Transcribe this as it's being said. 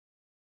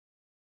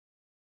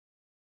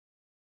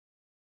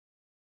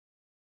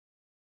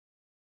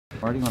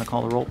Marty, you want to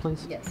call the roll,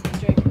 please? Yes.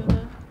 Mr.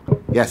 Acuna?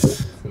 Yes.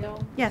 Ms.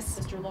 Hill? Yes.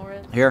 Mr.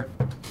 Lawrence? Here.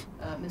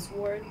 Ms.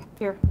 Ward?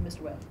 Here.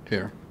 Mr. Webb?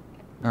 Here.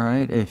 All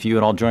right, if you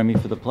would all join me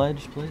for the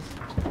pledge, please.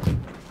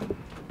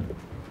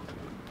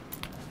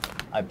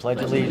 I pledge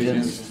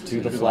allegiance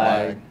to the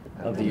flag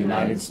of the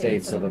United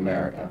States of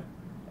America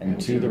and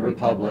to the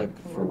republic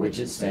for which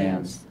it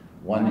stands,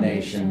 one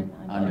nation,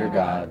 under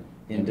God,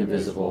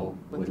 indivisible,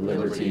 with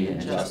liberty and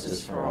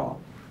justice for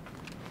all.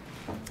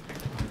 All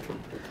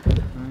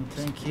right,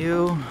 thank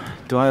you.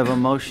 Do I have a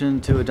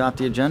motion to adopt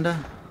the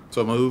agenda?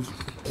 So move.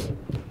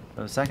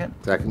 A second?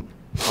 Second.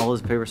 All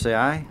those in favor say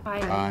aye.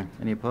 Aye.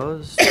 Any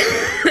opposed?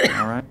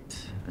 All right,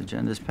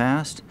 agenda's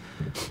passed.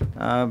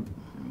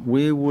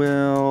 We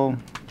will,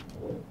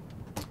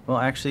 well,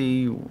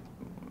 actually,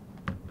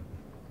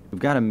 we've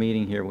got a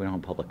meeting here. We don't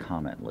have public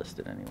comment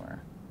listed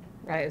anywhere.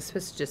 Right, it's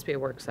supposed to just be a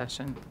work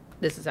session.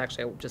 This is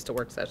actually just a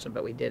work session,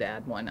 but we did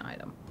add one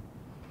item.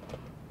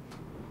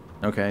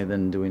 Okay,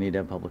 then do we need to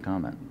have public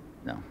comment?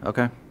 No.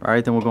 Okay. All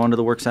right, then we'll go into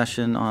the work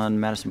session on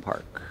Madison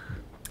Park.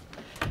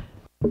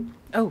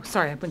 Oh,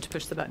 sorry, I went to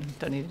push the button.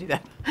 Don't need to do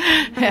that.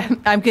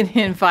 I'm going to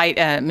invite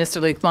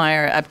Mr.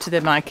 Lukemeyer up to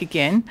the mic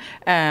again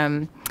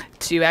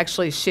to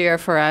actually share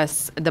for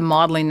us the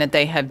modeling that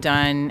they have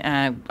done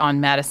on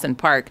Madison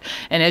Park.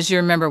 And as you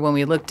remember, when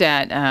we looked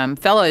at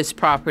Fellows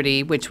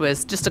property, which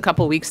was just a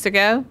couple weeks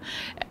ago,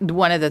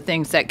 one of the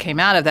things that came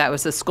out of that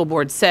was the school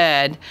board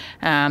said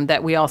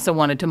that we also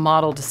wanted to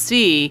model to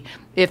see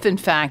if, in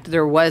fact,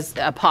 there was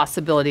a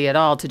possibility at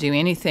all to do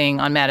anything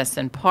on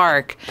Madison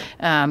Park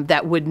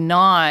that would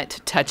not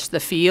touch the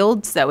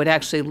fields, that would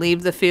actually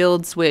leave the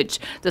fields, which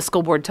the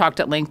school board talked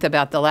at length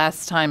about the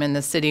last time in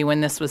the city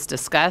when this was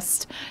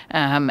discussed,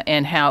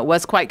 and how it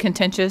was quite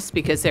contentious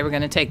because they were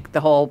going to take the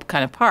whole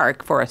kind of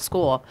park for a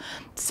school.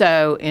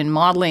 So in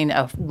modeling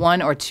a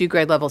 1 or 2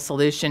 grade level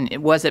solution,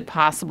 was it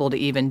possible to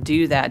even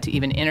do that, to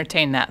even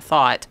entertain that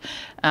thought?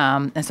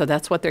 And so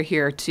that's what they're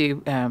here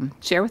to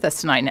share with us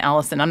tonight. And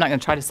Allison, I'm not going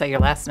to try to say your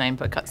last name,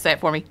 but say it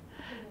for me.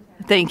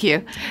 Thank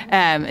you.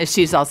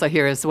 She's also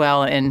here as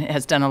well and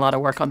has done a lot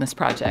of work on this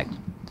project.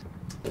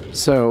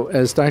 So,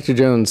 as Dr.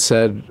 Jones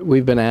said,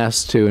 we've been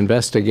asked to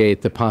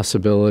investigate the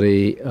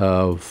possibility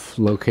of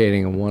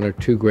locating a 1 or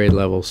 2 grade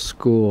level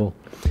school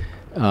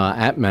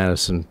at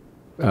Madison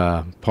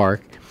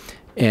Park,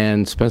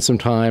 and spent some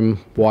time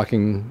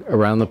walking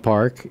around the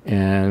park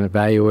and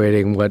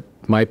evaluating what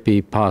might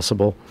be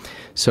possible.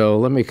 So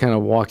let me kind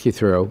of walk you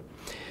through.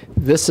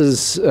 This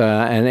is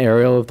an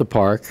aerial of the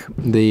park.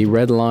 The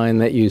red line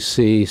that you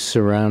see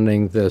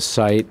surrounding the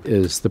site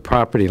is the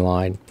property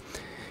line.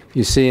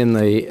 You see in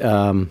the,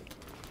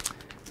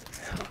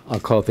 I'll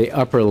call it the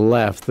upper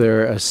left,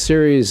 there are a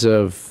series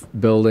of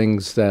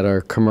buildings that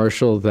are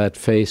commercial that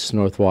face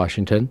North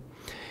Washington,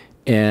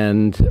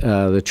 and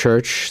the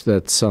church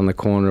that's on the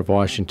corner of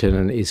Washington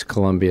and East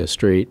Columbia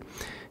Street.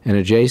 And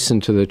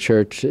adjacent to the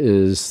church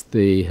is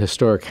the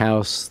historic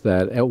house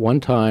that at one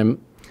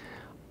time,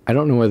 I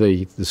don't know whether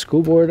the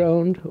school board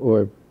owned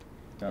or...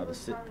 No,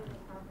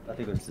 I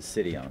think it was the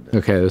city owned it.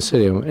 Okay, the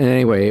city owned it.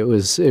 Anyway, it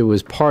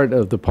was part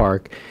of the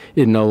park.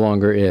 It no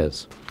longer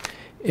is.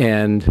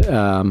 And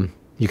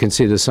you can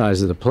see the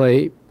size of the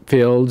play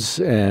fields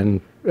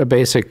and a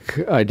basic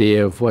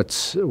idea of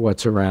what's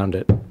around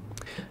it.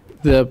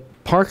 The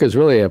park is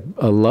really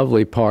a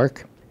lovely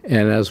park,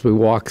 and as we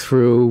walk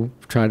through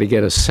trying to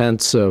get a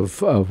sense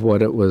of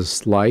what it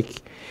was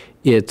like,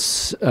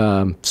 it's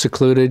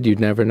secluded. You'd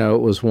never know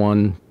it was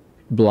 1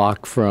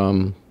 block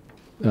from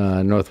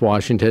North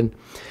Washington.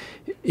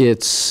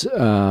 It's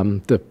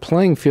the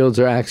playing fields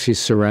are actually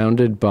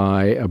surrounded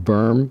by a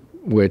berm,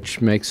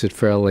 which makes it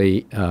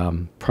fairly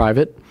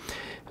private.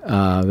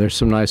 There's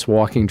some nice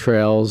walking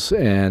trails,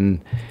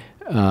 and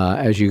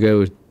as you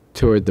go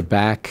toward the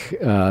back,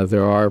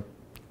 there are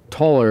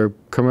taller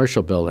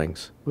commercial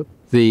buildings.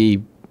 The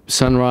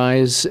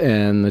Sunrise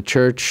and the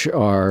church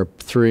are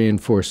 3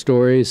 and 4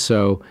 stories,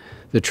 so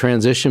the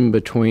transition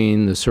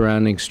between the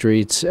surrounding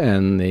streets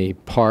and the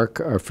park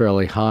are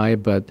fairly high,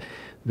 but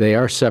they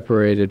are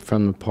separated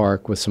from the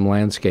park with some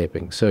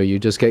landscaping, so you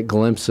just get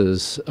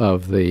glimpses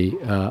of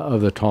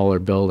the taller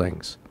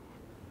buildings.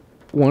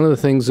 One of the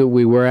things that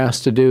we were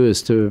asked to do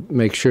is to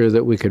make sure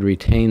that we could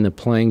retain the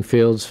playing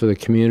fields for the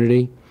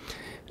community.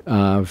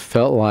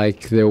 Felt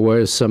like there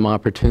was some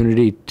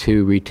opportunity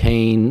to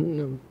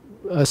retain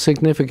a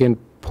significant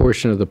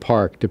portion of the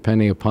park,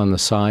 depending upon the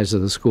size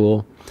of the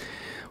school.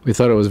 We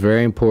thought it was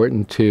very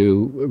important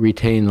to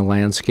retain the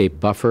landscape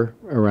buffer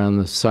around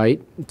the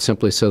site,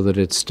 simply so that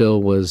it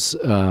still was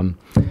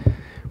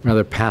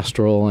rather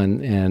pastoral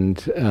and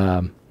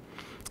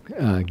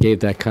gave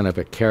that kind of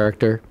a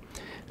character.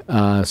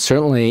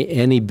 Certainly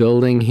any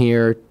building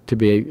here to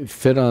be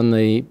fit on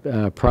the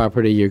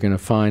property you're going to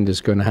find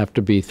is going to have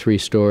to be 3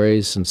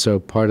 stories, and so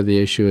part of the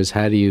issue is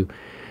how do you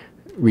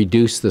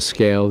reduce the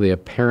scale, the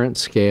apparent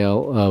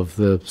scale of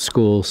the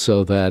school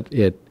so that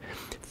it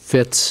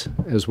fits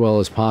as well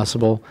as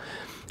possible.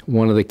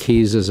 One of the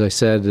keys, as I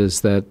said,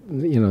 is that,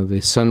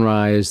 the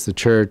Sunrise, the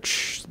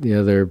church, the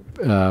other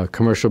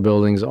commercial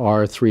buildings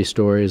are 3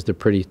 stories. They're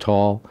pretty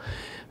tall.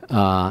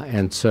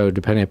 And so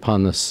depending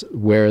upon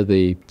where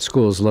the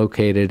school is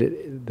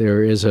located,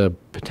 there is a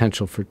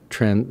potential for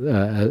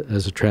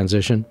as a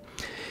transition.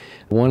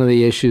 One of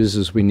the issues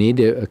is we need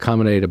to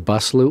accommodate a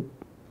bus loop,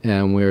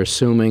 and we're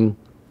assuming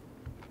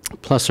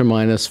plus or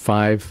minus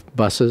 5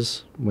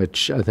 buses,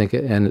 which I think,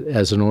 and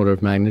as an order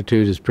of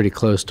magnitude, is pretty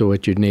close to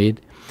what you'd need.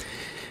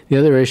 The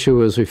other issue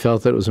was we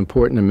felt that it was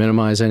important to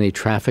minimize any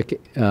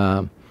traffic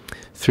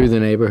through the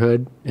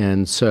neighborhood.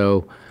 And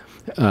so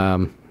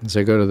as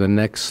I go to the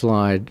next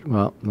slide,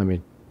 well,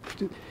 one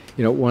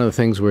of the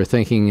things we're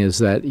thinking is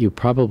that you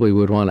probably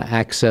would want to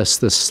access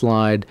this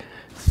slide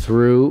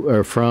through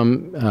or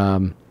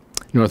from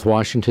North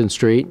Washington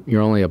Street.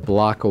 You're only a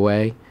block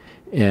away.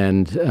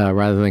 And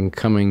rather than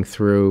coming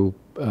through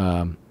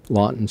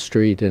Lawton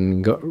Street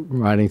and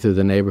riding through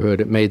the neighborhood,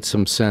 it made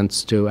some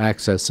sense to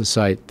access the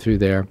site through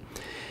there.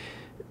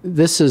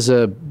 This is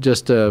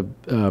just a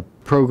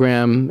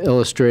program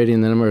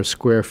illustrating the number of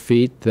square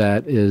feet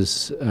that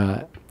is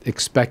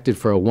expected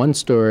for a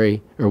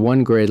 1-story or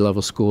 1 grade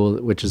level school,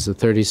 which is the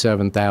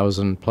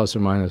 37,000 plus or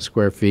minus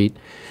square feet.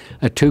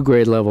 A 2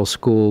 grade level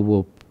school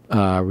will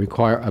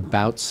require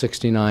about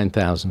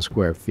 69,000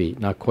 square feet,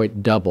 not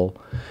quite double,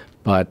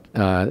 but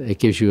it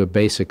gives you a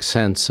basic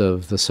sense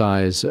of the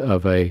size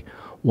of a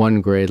 1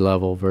 grade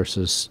level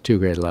versus 2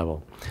 grade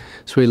level.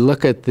 So we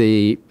look at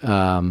the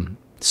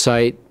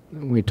site.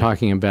 We're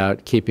talking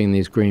about keeping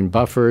these green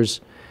buffers.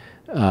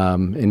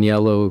 In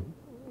yellow,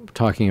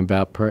 talking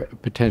about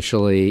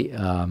potentially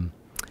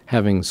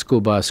having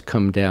school bus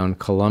come down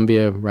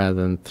Columbia rather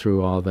than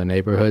through all the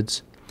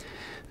neighborhoods.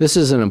 This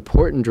is an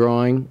important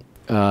drawing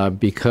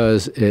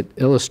because it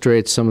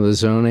illustrates some of the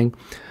zoning.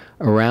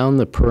 Around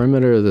the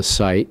perimeter of the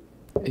site,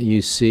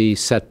 you see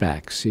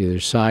setbacks, either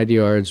side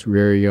yards,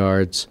 rear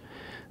yards,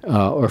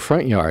 or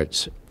front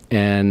yards.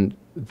 And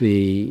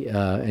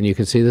you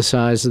can see the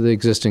size of the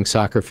existing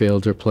soccer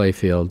fields or play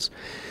fields.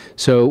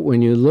 So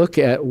when you look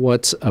at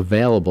what's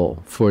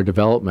available for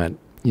development,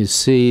 you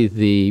see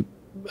the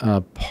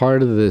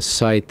part of the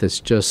site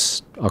that's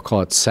just, I'll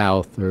call it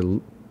south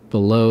or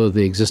below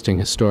the existing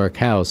historic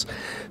house.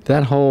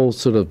 That whole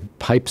sort of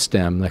pipe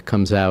stem that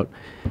comes out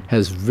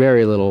has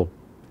very little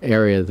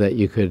area that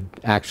you could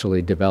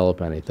actually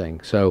develop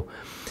anything. So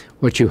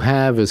what you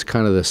have is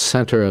kind of the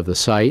center of the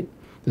site.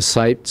 The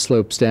site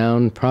slopes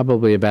down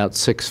probably about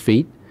 6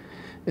 feet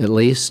at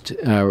least.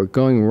 We're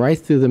going right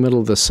through the middle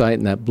of the site,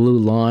 and that blue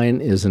line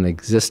is an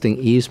existing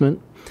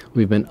easement.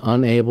 We've been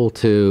unable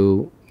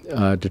to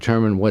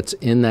determine what's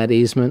in that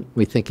easement.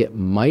 We think it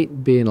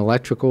might be an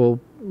electrical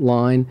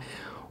line,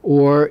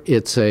 or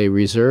it's a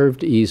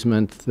reserved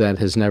easement that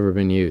has never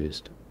been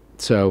used.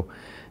 So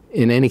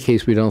in any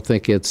case, we don't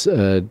think it's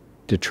a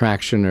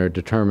detraction or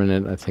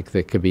determinant. I think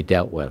that could be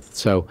dealt with.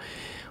 So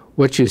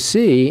what you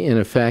see, in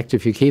effect,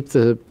 if you keep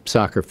the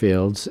soccer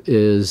fields,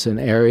 is an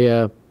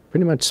area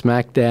pretty much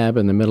smack dab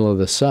in the middle of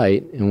the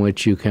site in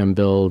which you can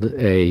build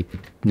a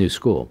new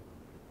school.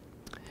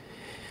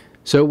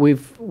 So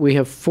we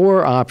have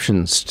 4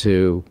 options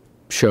to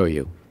show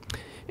you,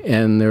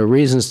 and there are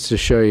reasons to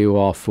show you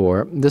all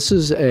 4. This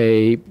is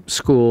a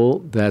school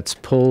that's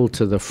pulled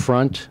to the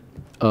front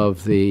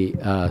of the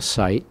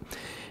site,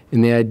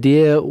 and the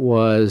idea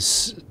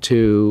was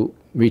to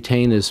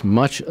retain as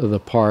much of the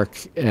park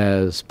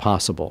as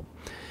possible.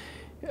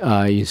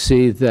 You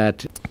see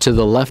that to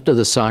the left of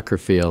the soccer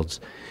fields,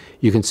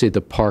 you can see the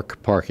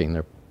parking.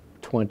 There are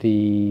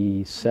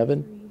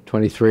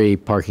 23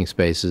 parking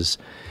spaces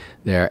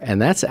there,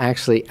 and that's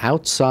actually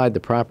outside the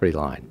property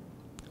line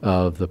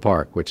of the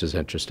park, which is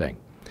interesting.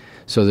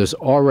 So there's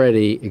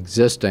already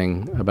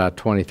existing about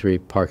 23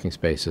 parking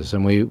spaces,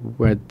 and we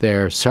went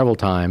there several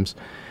times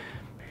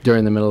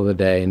during the middle of the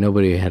day, and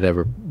nobody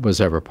was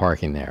ever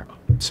parking there.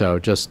 So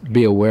just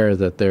be aware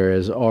that there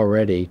is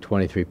already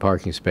 23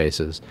 parking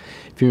spaces.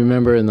 If you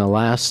remember in the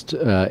last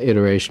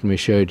iteration we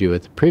showed you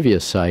at the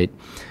previous site,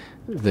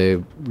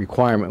 the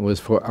requirement was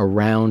for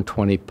around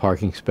 20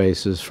 parking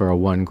spaces for a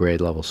 1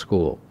 grade level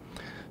school.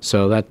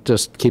 So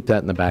just keep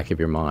that in the back of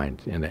your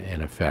mind in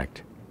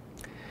effect.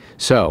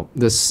 So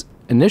this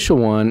initial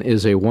one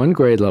is a 1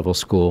 grade level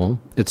school.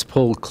 It's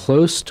pulled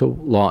close to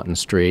Lawton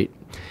Street.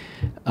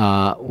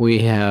 We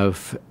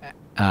have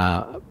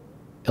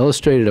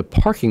illustrated a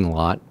parking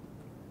lot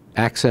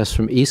access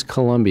from East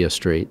Columbia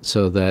Street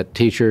so that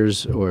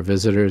teachers or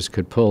visitors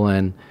could pull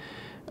in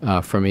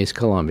from East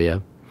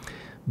Columbia.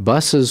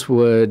 Buses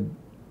would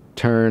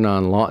turn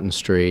on Lawton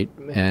Street,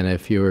 and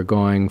if you were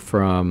going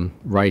from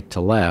right to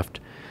left,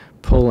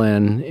 pull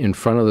in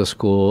front of the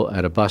school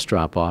at a bus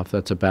drop-off.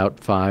 That's about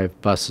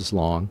 5 buses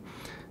long,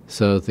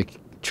 so the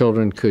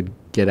children could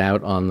get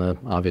out on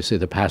obviously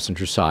the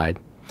passenger side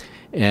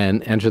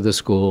and enter the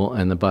school,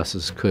 and the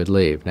buses could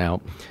leave.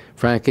 Now,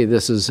 frankly,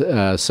 this is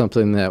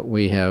something that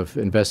we have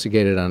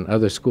investigated on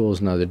other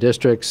schools in other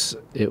districts.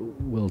 It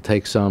will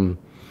take some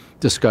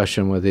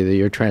discussion with either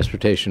your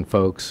transportation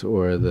folks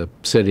or the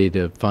city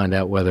to find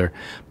out whether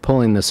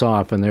pulling this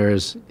off, and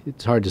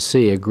it's hard to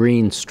see, a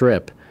green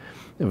strip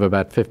of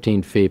about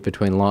 15 feet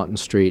between Lawton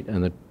Street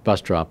and the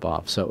bus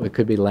drop-off. So it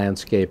could be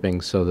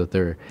landscaping so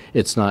that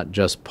it's not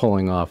just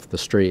pulling off the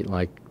street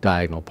like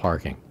diagonal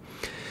parking.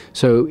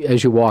 So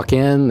as you walk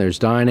in, there's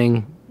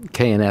dining.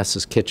 K&S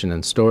is kitchen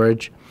and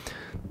storage.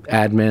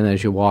 Admin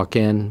as you walk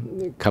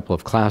in, a couple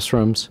of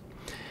classrooms.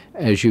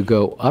 As you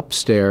go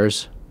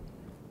upstairs,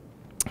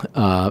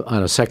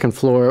 on a second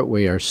floor,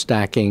 we are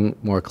stacking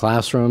more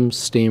classrooms,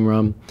 steam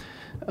room,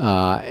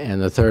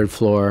 and the third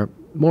floor,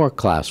 more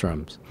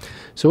classrooms.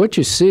 So what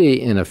you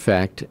see, in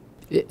effect,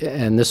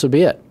 and this will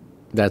be it,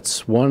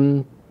 that's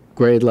one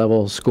grade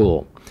level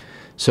school.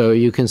 So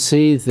you can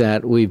see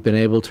that we've been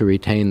able to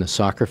retain the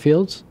soccer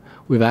fields.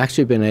 We've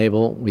actually been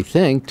able, we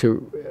think,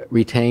 to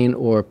retain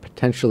or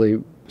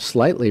potentially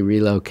slightly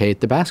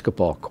relocate the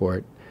basketball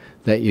court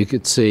that you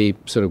could see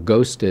sort of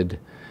ghosted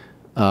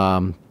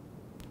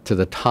to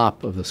the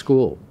top of the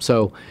school.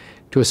 So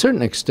to a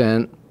certain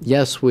extent,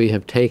 yes, we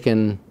have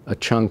taken a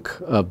chunk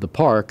of the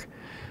park,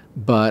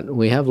 but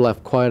we have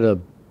left quite a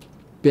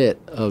bit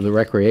of the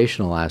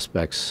recreational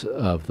aspects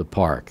of the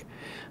park.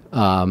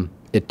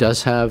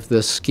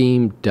 This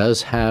scheme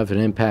does have an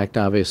impact,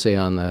 obviously,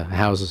 on the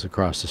houses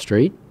across the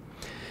street.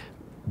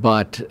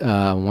 But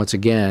once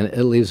again,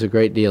 it leaves a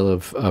great deal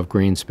of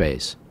green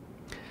space.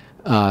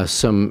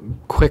 Some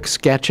quick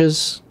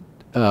sketches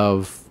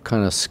of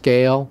kind of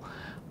scale.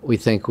 We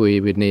think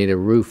we would need a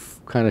roof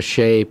kind of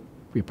shape.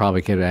 We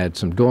probably could add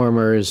some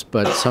dormers,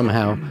 but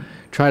somehow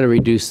try to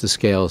reduce the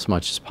scale as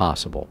much as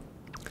possible.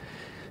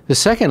 The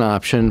second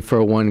option for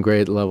a one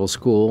grade level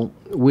school,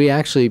 we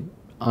actually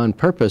on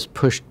purpose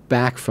pushed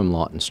back from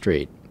Lawton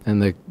Street.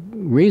 And the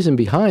reason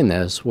behind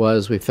this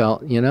was we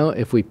felt,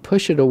 if we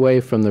push it away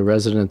from the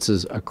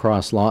residences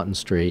across Lawton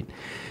Street,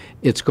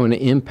 it's going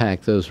to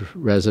impact those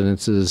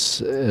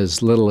residences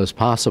as little as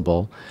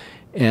possible.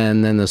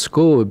 And then the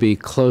school would be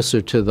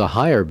closer to the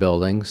higher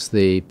buildings,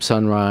 the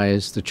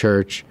Sunrise, the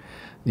church,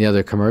 the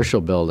other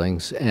commercial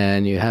buildings,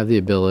 and you have the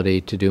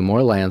ability to do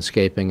more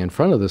landscaping in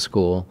front of the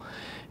school.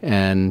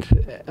 And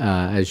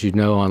as you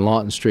know, on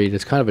Lawton Street,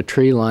 it's kind of a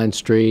tree-lined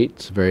street.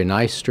 It's a very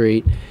nice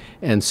street.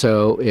 And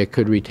so it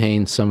could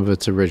retain some of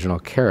its original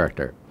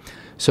character.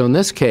 So in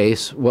this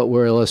case, what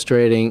we're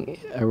illustrating,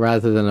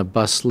 rather than a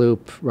bus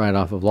loop right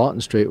off of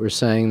Lawton Street, we're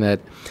saying that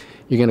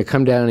you're going to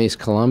come down East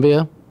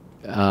Columbia.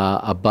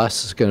 A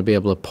bus is going to be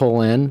able to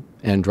pull in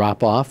and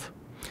drop off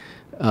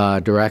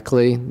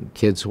directly.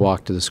 Kids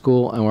walk to the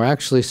school. And we're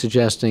actually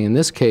suggesting, in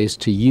this case,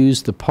 to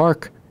use the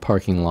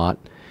parking lot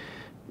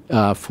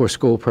for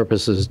school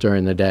purposes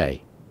during the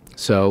day.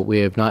 So we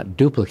have not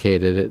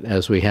duplicated it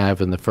as we have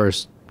in the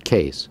first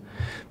case.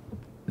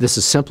 This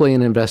is simply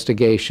an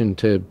investigation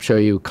to show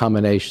you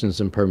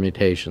combinations and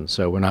permutations.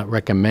 So we're not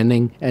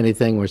recommending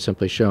anything. We're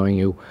simply showing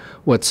you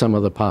what some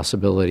of the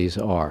possibilities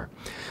are.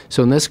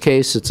 So in this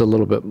case, it's a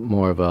little bit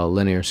more of a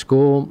linear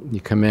school.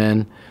 You come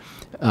in,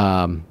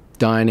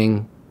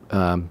 dining,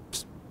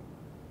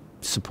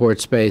 support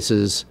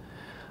spaces,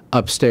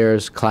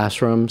 upstairs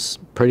classrooms,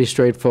 pretty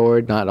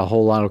straightforward, not a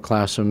whole lot of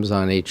classrooms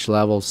on each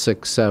level,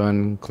 6,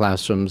 7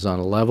 classrooms on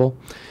a level.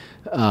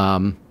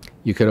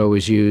 You could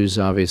always use,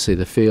 obviously,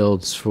 the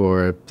fields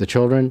for the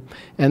children,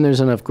 and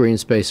there's enough green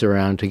space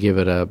around to give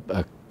it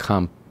a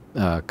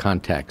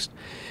context.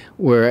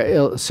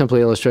 We're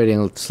simply illustrating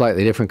a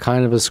slightly different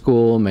kind of a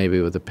school,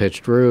 maybe with a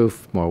pitched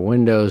roof, more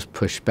windows,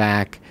 pushed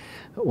back.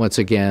 Once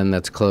again,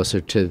 that's closer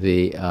to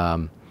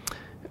the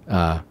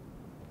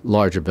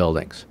larger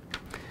buildings.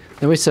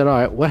 Then we said, all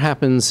right, what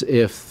happens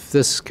if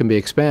this can be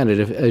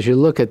expanded? As you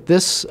look at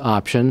this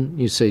option,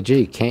 you say,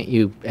 gee, can't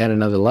you add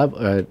another level,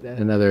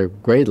 another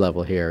grade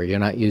level here? You're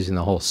not using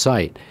the whole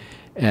site.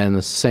 And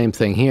the same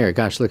thing here.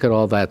 Gosh, look at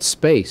all that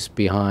space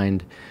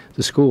behind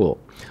the school.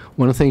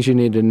 One of the things you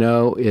need to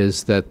know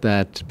is that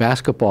that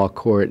basketball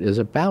court is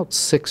about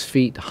 6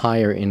 feet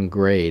higher in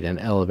grade and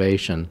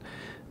elevation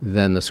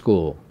than the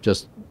school.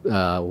 Just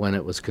when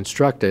it was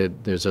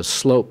constructed, there's a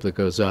slope that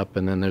goes up,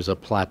 and then there's a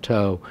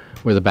plateau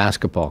where the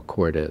basketball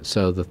court is.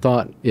 So the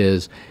thought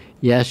is,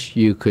 yes,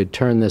 you could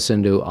turn this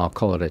into, I'll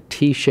call it a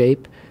T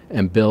shape,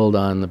 and build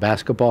on the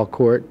basketball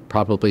court,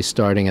 probably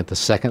starting at the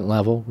second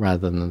level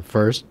rather than the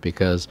first,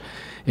 because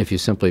if you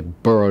simply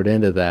burrowed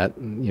into that,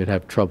 you'd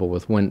have trouble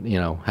with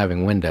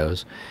having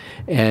windows.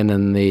 And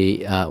in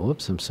the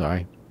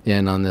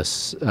and on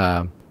this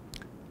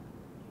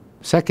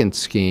second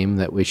scheme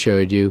that we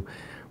showed you,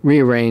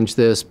 rearrange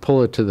this,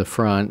 pull it to the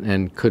front,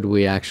 and could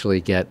we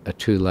actually get a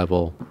two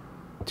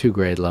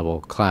grade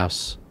level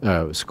class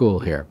school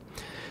here?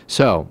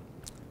 So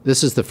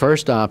this is the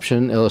first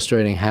option,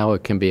 illustrating how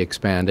it can be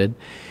expanded.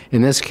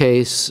 In this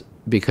case,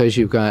 because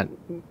you've got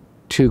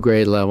 2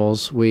 grade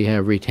levels, we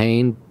have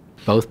retained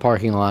both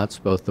parking lots,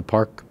 both the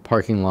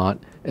parking lot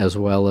as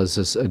well as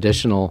this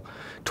additional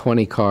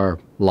 20-car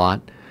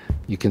lot.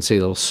 You can see a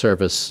little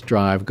service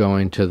drive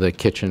going to the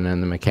kitchen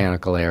and the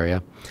mechanical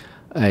area.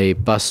 a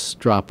bus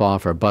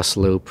drop-off or bus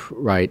loop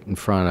right in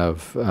front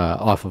of,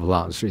 off of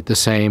Lawton Street, the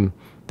same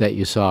that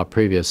you saw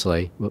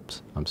previously.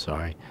 Whoops, I'm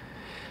sorry.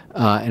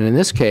 And in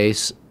this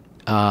case,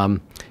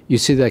 you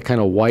see that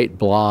kind of white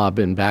blob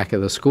in back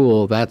of the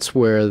school. That's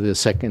where the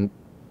second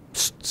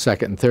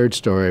and third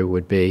story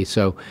would be.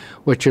 So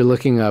what you're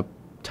looking up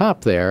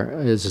top there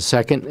is a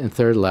second and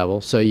third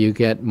level. So you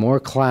get more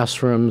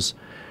classrooms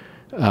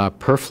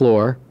per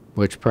floor,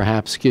 which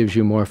perhaps gives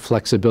you more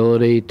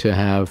flexibility to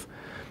have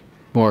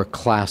more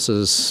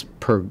classes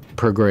per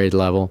grade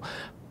level.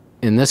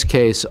 In this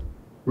case,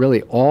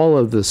 really all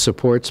of the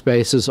support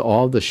spaces,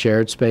 all of the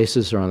shared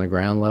spaces are on the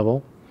ground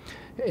level,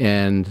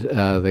 and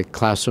the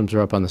classrooms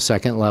are up on the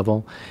second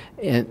level.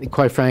 And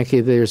quite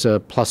frankly, there's a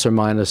plus or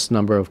minus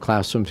number of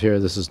classrooms here.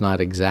 This is not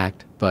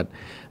exact, but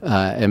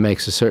it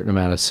makes a certain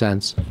amount of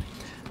sense.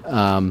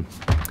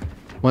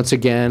 Once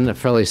again, a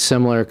fairly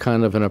similar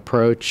kind of an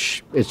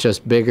approach. It's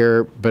just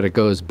bigger, but it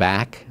goes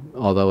back,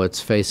 although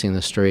it's facing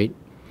the street.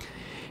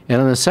 And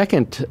on the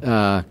second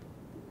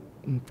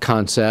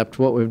concept,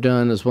 what we've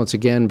done is once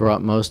again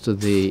brought most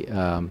of the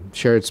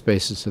shared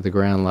spaces to the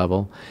ground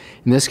level.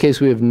 In this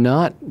case, we have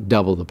not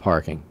doubled the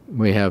parking.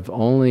 We have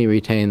only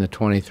retained the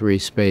 23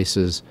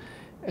 spaces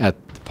at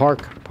the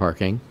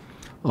parking,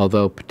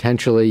 although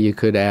potentially you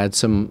could add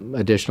some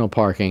additional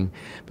parking.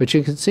 But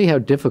you can see how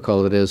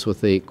difficult it is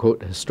with the,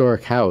 quote,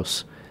 historic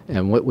house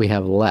and what we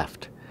have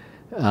left.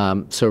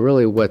 So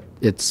really what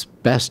it's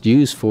best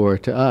used for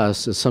to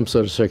us is some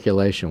sort of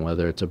circulation,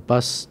 whether it's a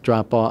bus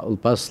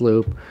drop-off, bus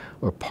loop,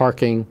 or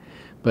parking,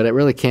 but it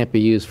really can't be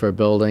used for a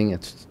building.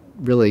 It's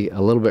really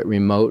a little bit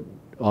remote,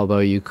 although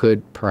you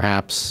could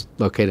perhaps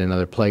locate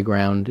another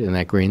playground in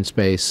that green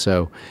space,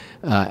 so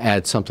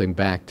add something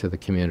back to the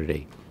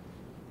community.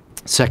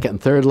 Second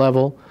and third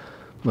level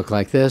look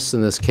like this.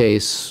 In this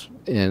case,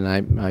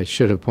 and I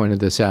should have pointed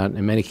this out,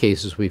 in many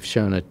cases we've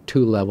shown a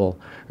two-level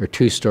or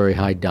two-story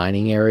high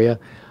dining area.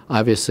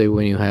 Obviously,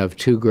 when you have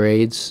 2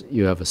 grades,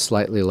 you have a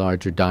slightly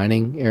larger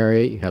dining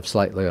area, you have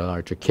slightly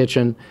larger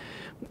kitchen,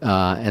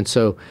 and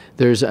so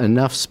there's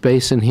enough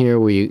space in here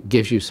where it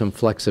gives you some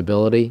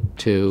flexibility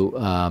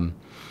to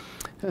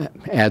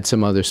add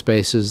some other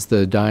spaces.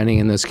 The dining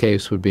in this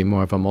case would be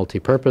more of a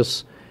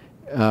multi-purpose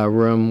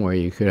room where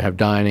you could have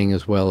dining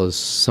as well as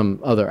some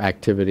other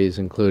activities,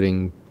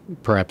 including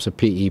perhaps a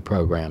PE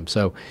program.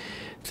 So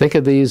think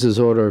of these as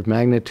order of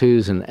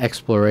magnitudes and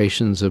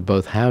explorations of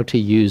both how to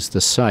use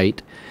the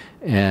site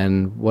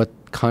and what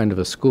kind of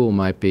a school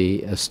might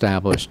be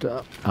established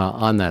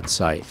on that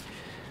site.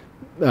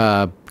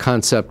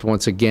 Concept,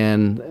 once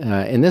again,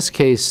 in this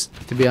case,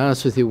 to be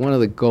honest with you, one of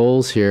the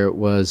goals here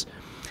was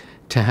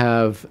to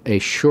have a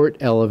short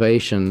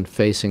elevation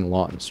facing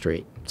Lawton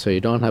Street. So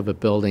you don't have a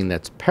building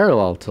that's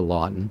parallel to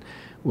Lawton,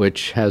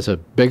 which has a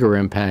bigger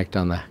impact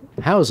on the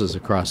houses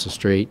across the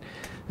street.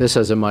 This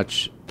has a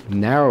much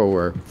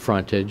narrower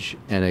frontage,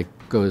 and it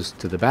goes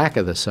to the back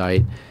of the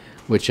site,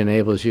 which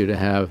enables you to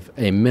have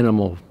a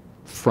minimal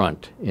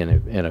front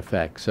in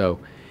effect. So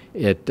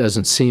it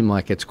doesn't seem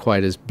like it's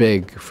quite as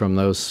big from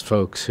those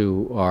folks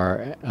who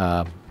are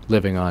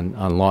living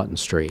on Lawton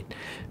Street.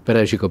 But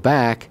as you go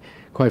back,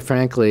 quite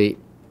frankly,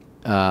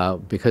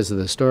 because of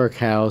the historic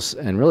house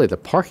and really the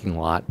parking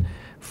lot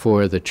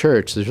for the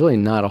church, there's really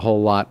not a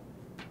whole lot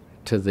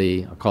to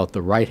the, I'll call it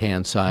the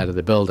right-hand side of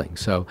the building.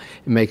 So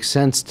it makes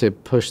sense to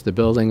push the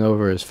building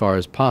over as far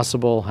as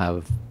possible,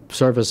 have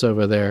service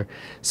over there,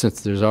 since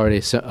there's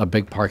already a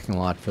big parking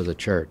lot for the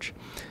church.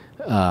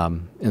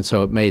 And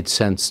so it made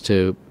sense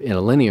to, in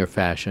a linear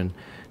fashion,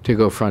 to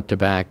go front to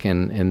back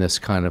in this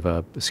kind of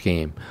a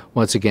scheme.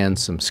 Once again,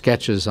 some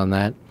sketches on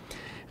that.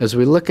 As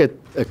we look at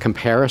a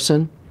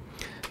comparison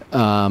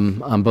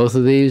on both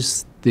of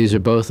these are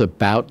both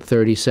about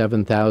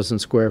 37,000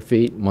 square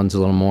feet. One's a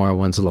little more,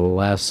 one's a little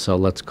less, so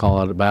let's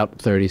call it about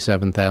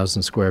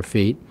 37,000 square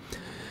feet.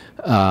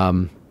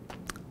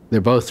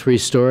 They're both 3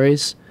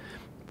 stories.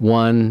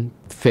 One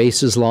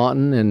faces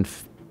Lawton and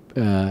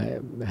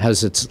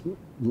has its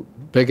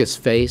biggest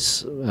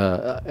face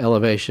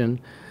elevation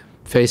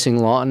facing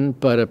Lawton,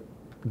 but it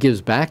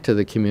gives back to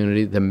the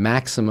community the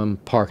maximum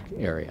park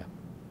area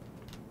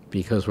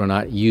because we're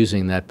not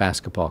using that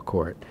basketball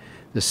court.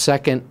 The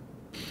second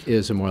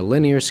is a more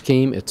linear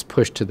scheme. It's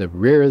pushed to the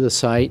rear of the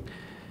site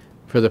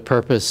for the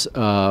purpose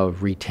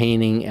of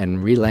retaining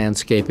and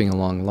re-landscaping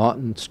along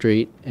Lawton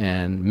Street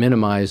and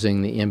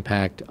minimizing the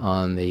impact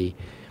on the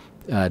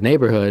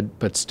neighborhood,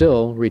 but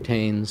still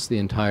retains the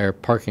entire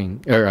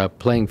parking or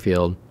playing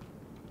field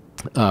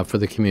for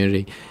the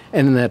community.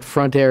 And in that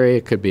front area,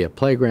 it could be a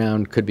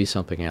playground, could be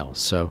something else.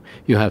 So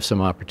you have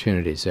some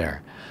opportunities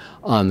there.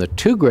 On the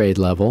 2-grade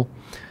level,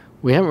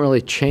 we haven't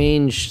really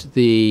changed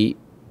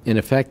in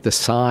effect, the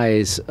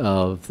size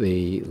of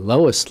the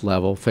lowest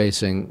level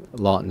facing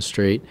Lawton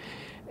Street,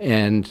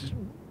 and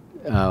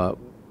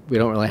we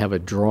don't really have a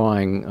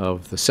drawing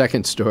of the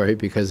second story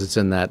because it's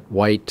in that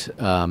white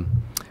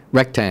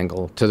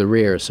rectangle to the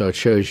rear, so it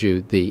shows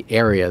you the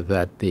area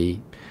that the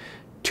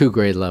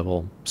 2-grade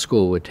level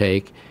school would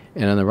take.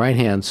 And on the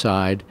right-hand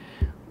side,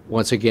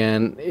 Once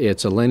again,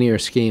 it's a linear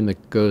scheme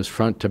that goes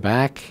front to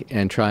back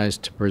and tries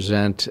to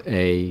present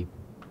the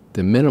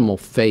minimal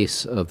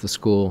face of the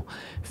school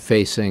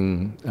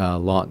facing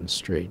Lawton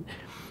Street.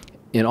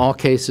 In all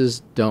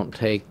cases, don't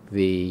take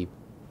the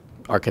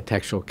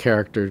architectural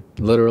character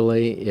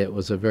literally. It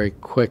was a very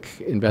quick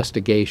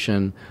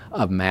investigation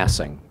of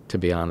massing, to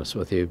be honest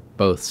with you,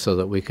 both so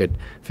that we could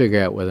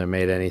figure out whether it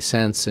made any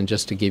sense and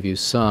just to give you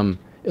some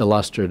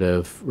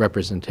illustrative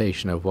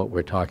representation of what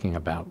we're talking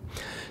about.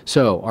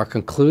 So our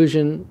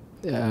conclusion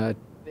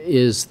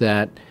is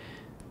that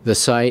the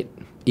site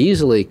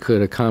easily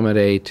could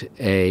accommodate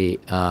a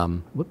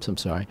one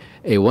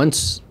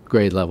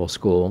grade level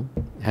school,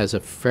 has a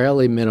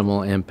fairly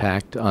minimal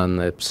impact on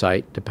the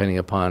site depending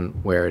upon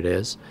where it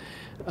is.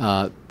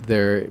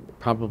 There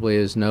probably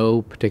is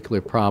no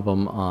particular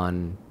problem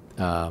on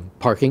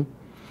parking.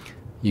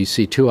 You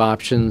see two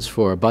options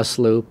for a bus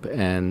loop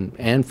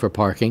and for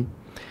parking.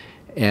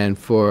 And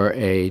for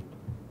a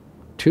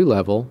two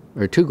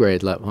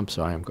grade level, I'm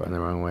sorry, I'm going the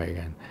wrong way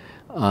again.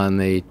 On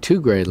the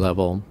 2 grade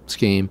level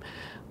scheme,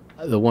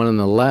 the one on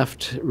the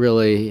left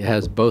really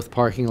has both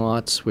parking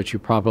lots, which you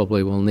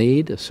probably will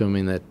need,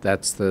 assuming that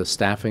that's the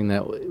staffing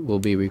that will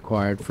be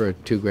required for a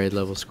 2 grade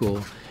level school.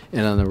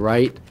 And on the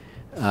right,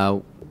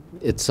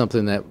 it's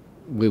something that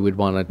we would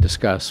want to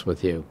discuss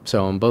with you.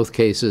 So in both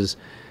cases,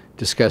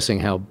 discussing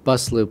how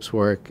bus loops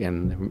work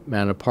and the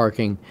amount of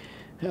parking,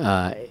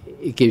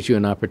 it gives you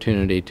an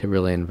opportunity to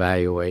really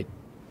evaluate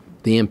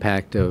the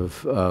impact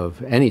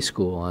of any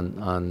school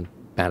on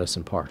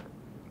Madison Park.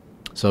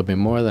 So I'd be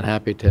more than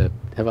happy to.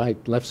 Have I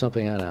left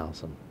something out,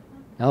 Allison?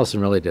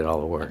 Allison really did all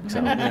the work. So.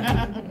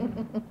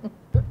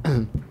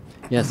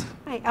 Yes?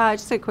 Hi,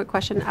 just a quick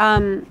question.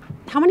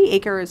 How many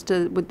acres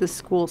would the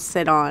school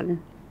sit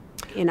on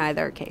in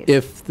either case?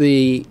 If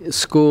the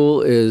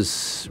school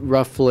is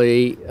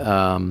roughly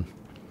on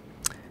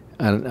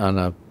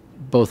a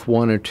both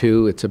 1 or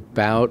 2, it's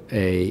about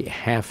a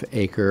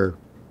half-acre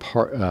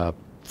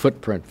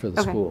footprint for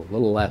the school, a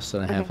little less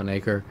than a half an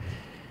acre.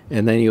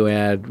 And then you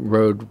add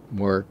road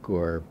work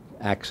or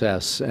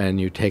access, and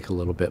you take a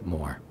little bit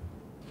more.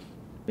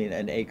 I mean,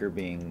 an acre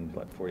being,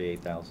 what,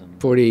 48,000?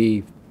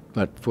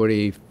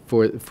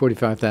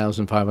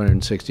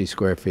 45,560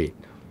 square feet.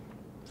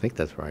 I think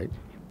that's right.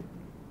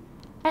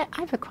 I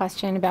have a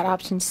question about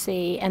option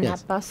C and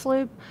Yes. that bus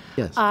loop.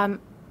 Yes.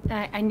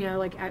 I know,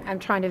 like, I'm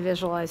trying to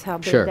visualize how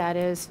big Sure. that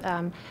is.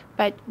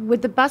 But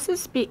would the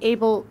buses be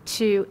able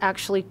to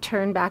actually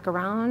turn back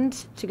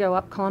around to go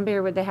up Columbia,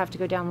 or would they have to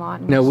go down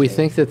Lawton? No, we Street?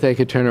 think that they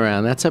could turn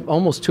around. That's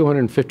almost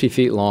 250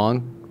 feet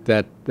long,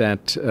 that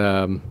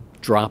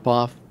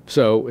drop-off.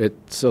 So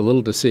it's a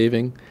little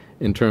deceiving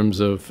in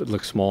terms of it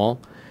looks small.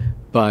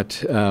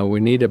 But we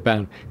need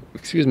about a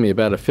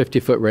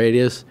 50-foot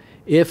radius.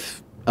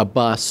 If a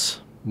bus,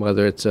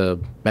 whether it's a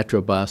Metro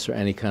bus or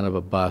any kind of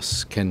a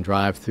bus, can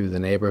drive through the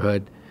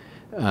neighborhood,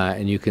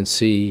 and you can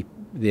see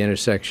the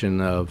intersection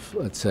of,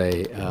 let's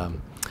say,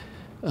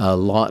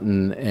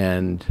 Lawton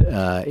and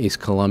East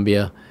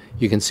Columbia.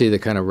 You can see the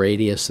kind of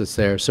radius that's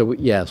there. So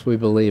yes, we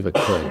believe it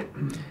could.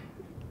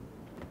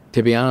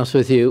 To be honest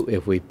with you,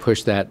 if we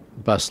push that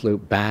bus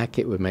loop back,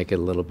 it would make it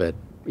a little bit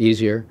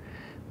easier.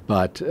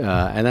 But,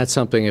 and that's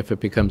something, if it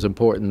becomes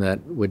important,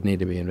 that would need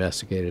to be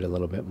investigated a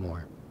little bit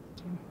more.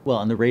 Well,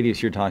 and the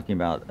radius you're talking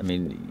about, I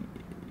mean,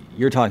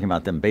 you're talking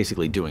about them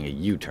basically doing a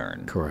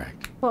U-turn.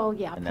 Correct. Well,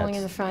 yeah, And pulling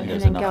in the that's- front and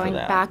and there's then enough for going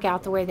that. back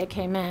out the way they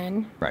came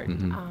in. Right.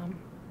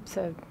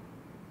 So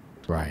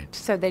Right.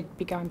 they'd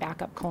be going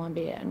back up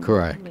Columbia and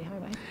Correct. the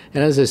highway.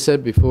 And as I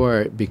said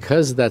before,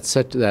 because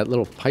that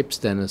little pipe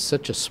stem is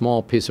such a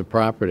small piece of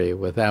property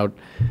without,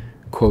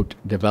 quote,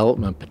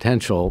 development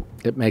potential,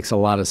 it makes a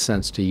lot of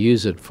sense to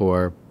use it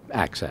for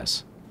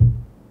access.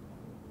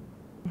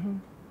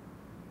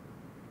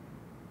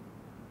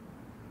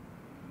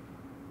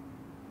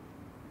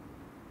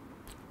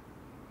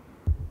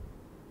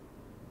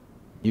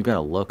 You've got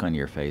a look on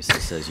your face that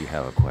says you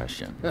have a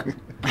question.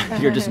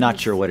 You're just not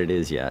sure what it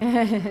is yet.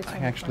 I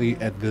actually,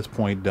 at this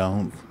point,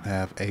 don't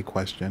have a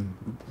question,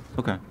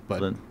 Okay. but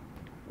Then-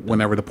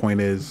 whenever the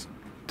point is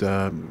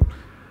to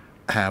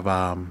have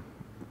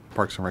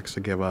Parks and Recs to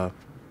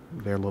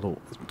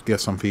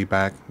give some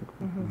feedback,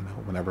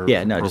 whenever.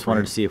 Yeah, no, I just wanted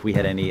appropriate. to see if we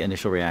had any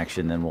initial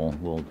reaction, then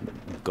we'll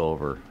go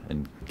over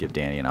and give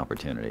Danny an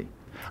opportunity.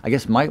 I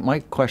guess my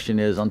question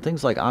is, on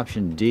things like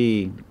option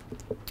D,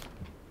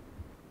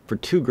 for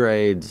 2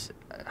 grades,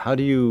 how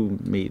do you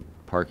meet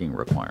parking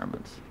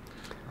requirements?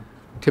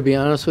 To be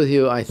honest with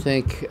you, I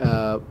think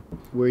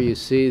where you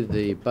see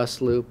the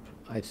bus loop,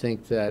 I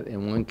think that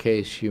in one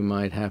case you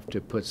might have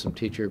to put some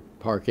teacher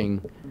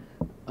parking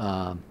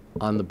on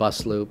the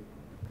bus loop.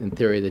 In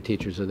theory, the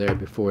teachers are there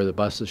before the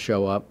buses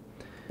show up.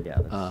 Yeah.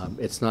 that's-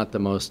 It's not the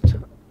most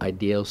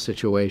ideal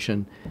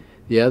situation.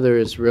 The other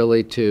is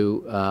really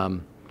to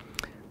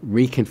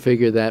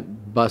reconfigure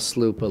that bus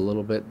loop a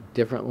little bit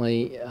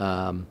differently,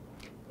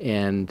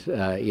 and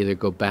either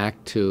go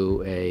back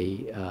to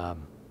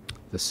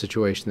the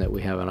situation that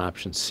we have on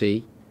option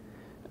C,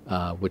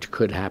 which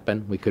could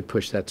happen. We could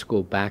push that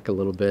school back a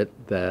little bit.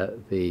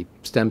 The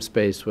STEM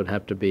space would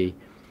have to be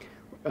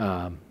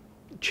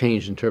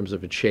changed in terms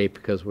of its shape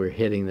because we're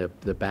hitting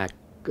the back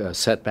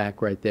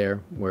setback right there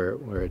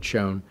where it's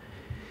shown.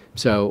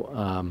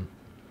 So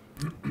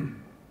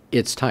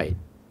it's tight.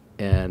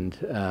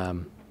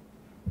 And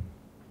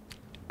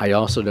I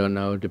also don't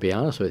know, to be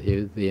honest with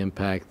you, the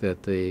impact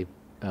that the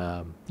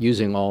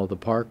using all the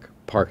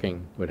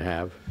parking would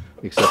have,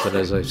 except that,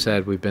 as I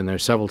said, we've been there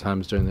several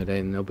times during the day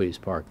and nobody's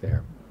parked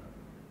there.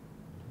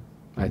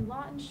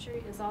 Lawton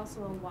Street is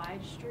also a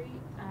wide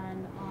street,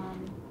 and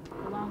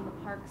along the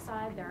park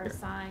side, there are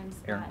signs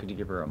Aaron, that... could you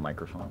give her a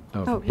microphone?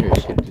 Oh, here,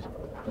 sure.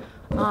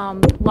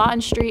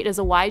 Lawton Street is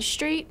a wide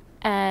street,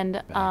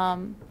 and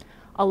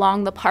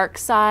along the park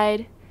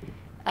side,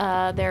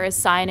 there is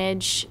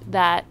signage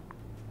that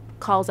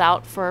calls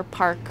out for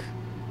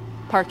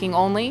parking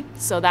only,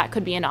 so that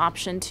could be an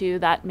option too,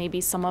 that maybe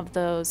some of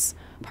those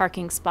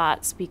parking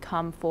spots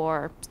become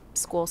for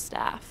school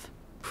staff.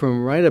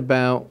 From right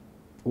about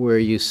where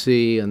you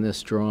see in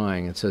this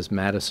drawing, it says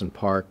Madison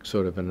Park,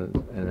 sort of in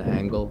an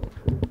angle,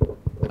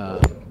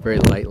 very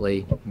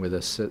lightly, with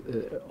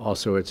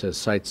also it says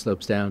site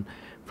slopes down.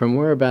 From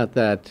where about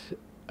that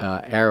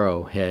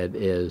arrowhead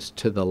is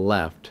to the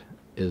left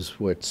is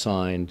what's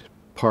signed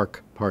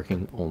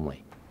parking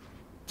only.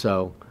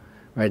 So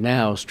right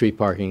now, street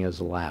parking is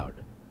allowed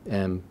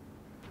and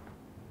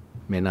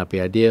may not be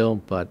ideal,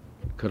 but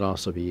could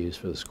also be used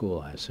for the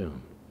school, I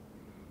assume.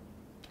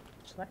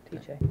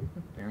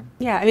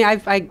 Yeah, I mean,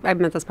 I've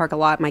met this park a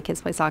lot. My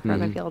kids play soccer on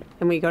the field,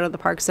 and we go to the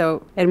park.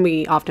 So, and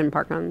we often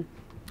park on.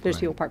 There's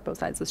people park both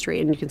sides of the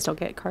street, and you can still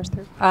get cars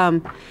through.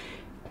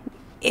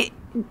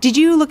 Did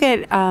you look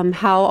at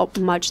how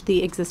much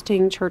the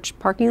existing church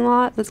parking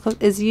lot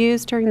is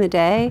used during the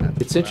day?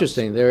 It's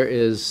interesting. There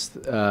is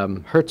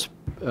Hertz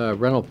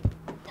rental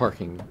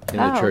parking in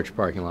the church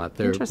parking lot.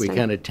 We Interesting.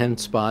 counted 10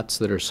 spots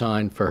that are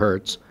signed for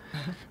Hertz.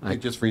 I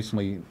just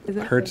recently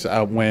Hertz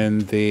when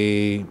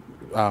the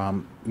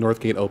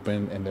Northgate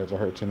opened and there's a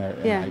Hertz in there.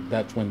 And Yeah.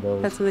 that's when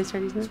those That's when they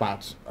started using it?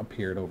 spots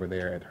appeared over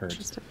there at Hertz.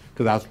 Interesting.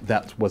 Because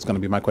that's what's going to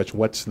be my question.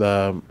 What's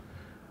the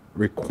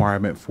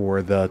requirement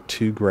for the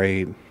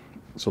 2-grade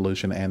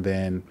solution, and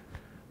then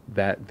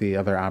that the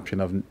other option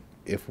of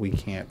if we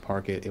can't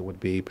park it, it would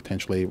be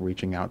potentially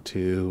reaching out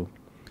to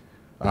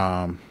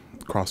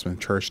Crossman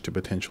Church to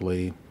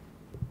potentially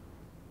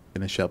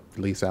finish up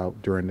lease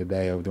out during the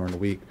day or during the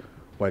week.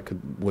 What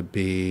would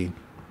be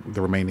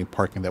the remaining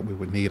parking that we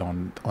would need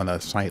on a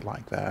site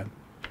like that?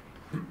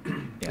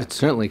 It's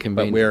certainly But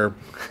convenient.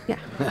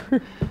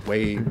 we're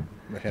way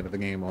ahead of the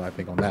game, I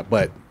think, on that.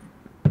 But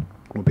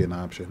would be an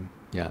option.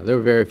 Yeah, there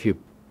were very few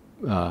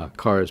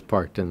cars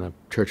parked in the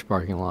church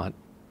parking lot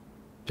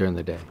during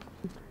the day.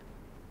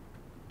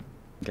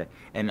 Okay,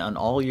 and on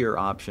all your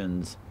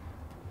options,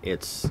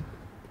 it's,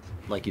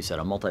 like you said,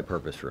 a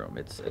multi-purpose room.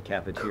 It's a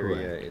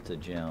cafeteria, Correct. it's a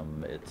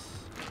gym, it's,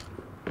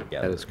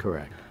 yeah. That is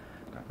correct.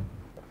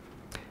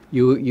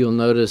 You'll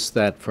notice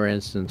that, for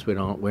instance,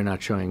 we're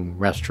not showing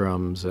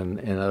restrooms and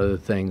other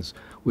things.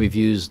 We've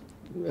used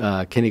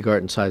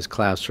kindergarten-sized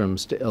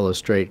classrooms to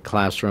illustrate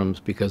classrooms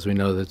because we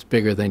know that's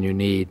bigger than you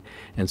need,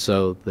 and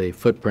so the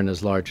footprint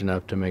is large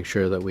enough to make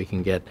sure that we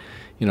can get,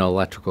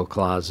 electrical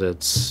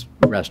closets,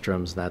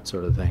 restrooms, that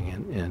sort of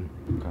thing.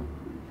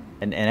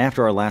 And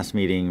after our last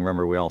meeting,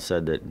 remember we all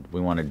said that we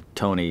wanted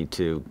Tony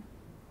to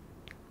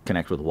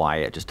connect with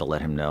Wyatt just to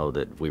let him know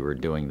that we were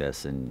doing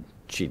this, and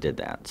she did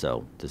that.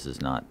 So this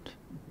is not,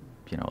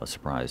 a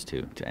surprise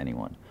to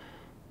anyone.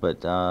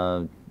 But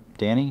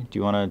Danny, do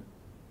you want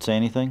to say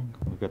anything?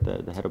 We've got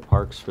the head of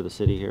parks for the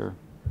city here.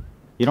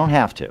 You don't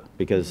have to,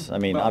 because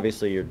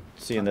obviously you're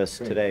seeing this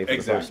today for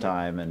the first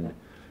time, and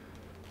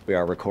we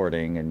are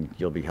recording, and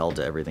you'll be held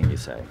to everything you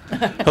say.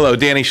 Hello,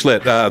 Danny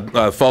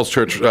Schlitt, Falls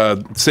Church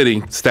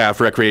City Staff,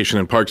 Recreation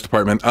and Parks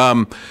Department.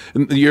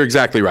 You're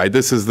exactly right.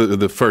 This is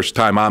the first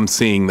time I'm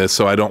seeing this,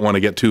 so I don't want to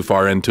get too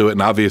far into it.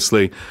 And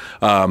obviously,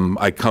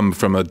 I come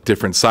from a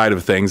different side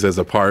of things as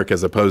a park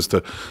as opposed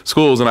to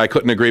schools, and I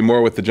couldn't agree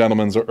more with the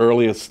gentleman's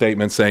earliest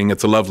statement saying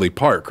it's a lovely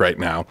park right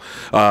now.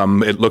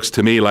 It looks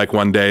to me like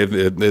one day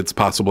it's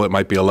possible it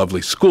might be a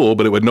lovely school,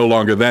 but it would no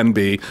longer then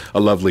be a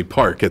lovely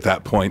park at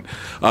that point.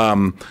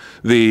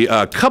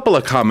 The couple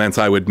of comments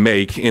I would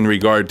make in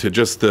regard to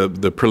just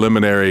the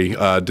preliminary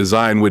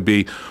design would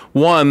be,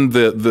 one,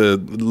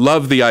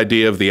 love the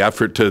idea of the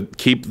effort to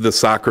keep the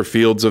soccer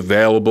fields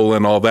available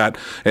and all that,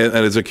 and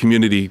as a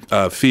community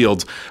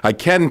fields. I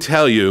can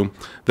tell you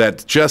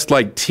that just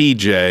like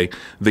TJ,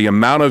 the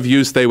amount of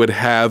use they would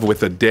have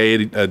with a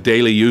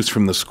daily use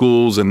from the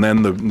schools and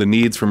then the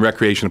needs from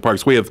recreation and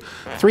parks. We have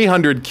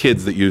 300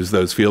 kids that use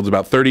those fields.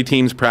 About 30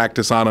 teams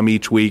practice on them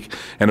each week,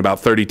 and about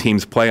 30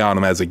 teams play on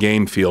them as a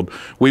game field.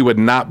 We would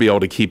not be able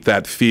to keep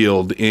that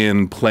field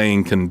in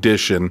playing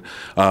condition,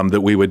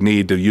 that we would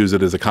need to use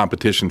it as a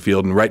competition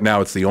field. And right now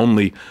it's the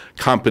only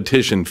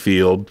competition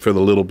field for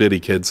the little bitty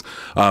kids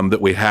that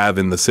we have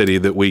in the city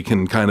that we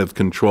can kind of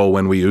control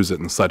when we use it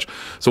and such.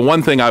 So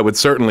one thing I would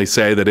certainly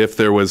say that if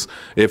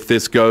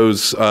this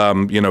goes,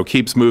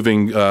 keeps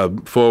moving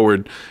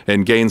forward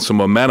and gains some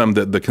momentum,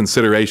 that the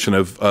consideration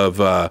of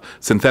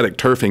synthetic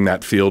turfing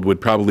that field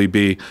would probably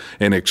be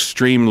an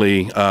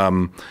extremely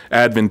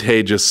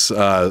advantageous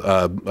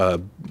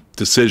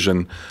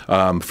decision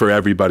for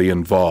everybody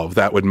involved.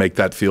 That would make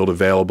that field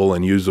available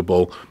and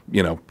usable,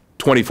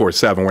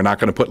 24/7. We're not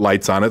going to put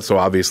lights on it, so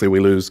obviously we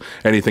lose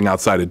anything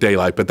outside of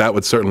daylight. But that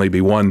would certainly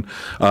be one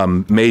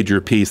major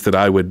piece that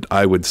I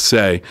would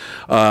say.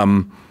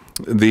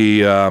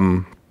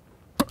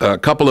 A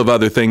couple of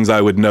other things I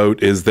would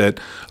note is that,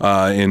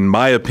 in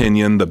my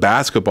opinion, the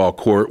basketball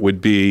court would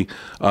be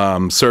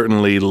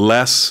certainly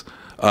less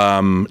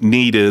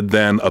needed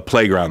than a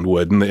playground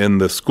would.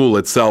 And the school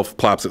itself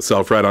plops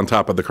itself right on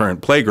top of the current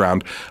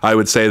playground. I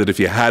would say that if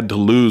you had to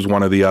lose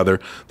one or the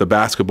other, the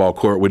basketball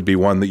court would be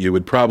one that you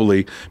would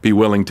probably be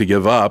willing to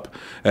give up,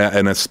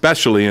 and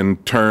especially in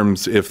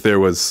terms if there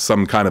was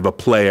some kind of a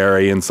play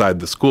area inside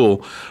the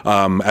school,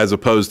 as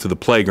opposed to the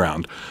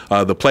playground.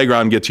 The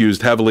playground gets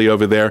used heavily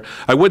over there.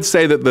 I would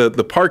say that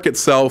the park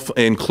itself,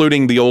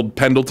 including the old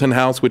Pendleton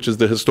House, which is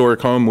the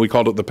historic home, we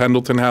called it the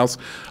Pendleton House,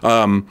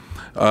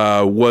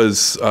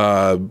 was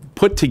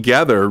put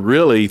together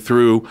really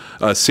through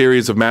a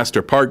series of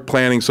master park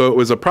planning. So it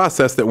was a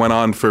process that went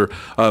on for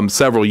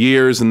several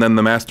years, and then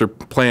the master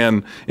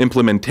plan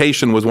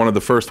implementation was one of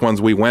the first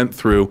ones we went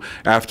through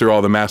after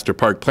all the master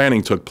park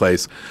planning took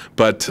place.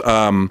 But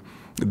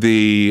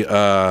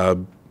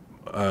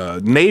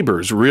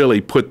neighbors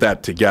really put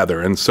that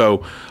together, and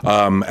so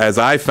as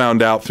I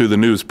found out through the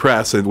news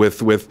press and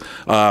with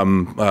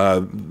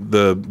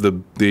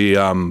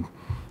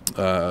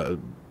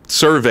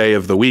survey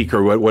of the week,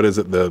 or what is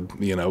it,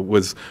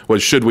 was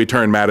should we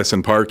turn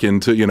Madison Park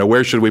into,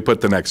 where should we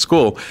put the next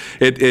school?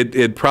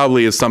 It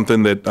probably is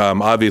something that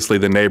obviously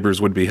the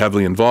neighbors would be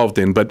heavily involved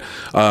in, but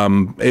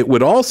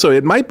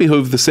it might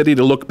behoove the city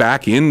to look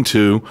back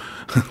into,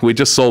 we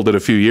just sold it a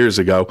few years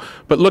ago,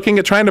 but looking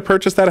at trying to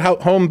purchase that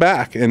home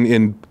back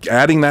and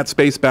adding that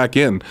space back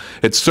in.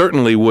 It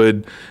certainly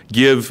would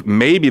give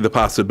maybe the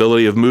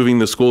possibility of moving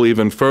the school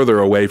even further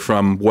away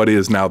from what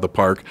is now the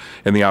park,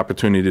 and the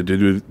opportunity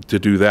to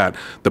do that.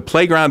 The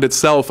playground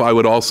itself, I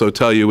would also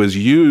tell you, is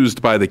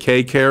used by the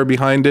K-Care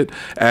behind it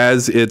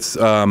as its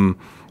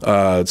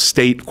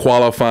state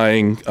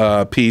qualifying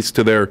piece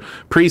to their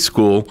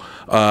preschool.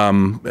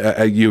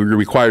 You're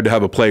required to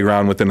have a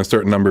playground within a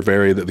certain number of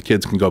area that the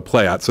kids can go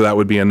play at. So that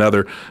would be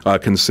another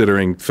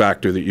considering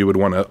factor that you would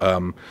want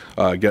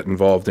to get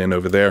involved in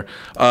over there.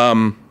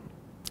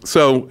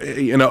 So,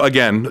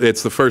 again,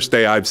 it's the first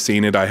day I've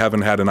seen it. I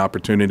haven't had an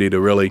opportunity to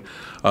really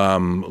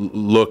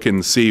look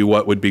and see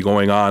what would be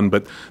going on,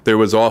 but there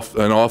was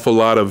an awful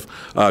lot of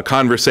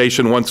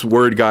conversation once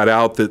word got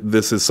out that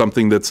this is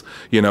something that's,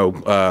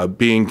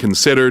 being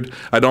considered.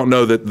 I don't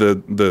know that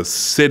the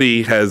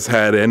city has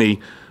had any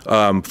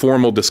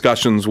formal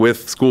discussions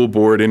with school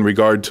board in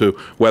regard to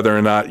whether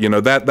or not,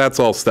 that's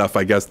all stuff,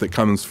 I guess, that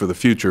comes for the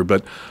future.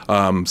 But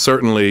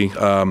certainly,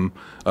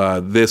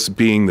 this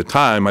being the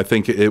time, I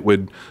think it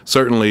would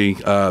certainly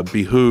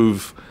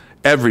behoove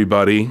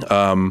everybody,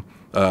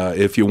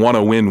 if you want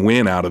a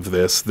win-win out of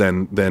this,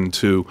 then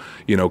to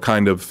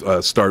kind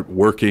of start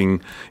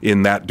working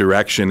in that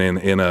direction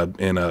in a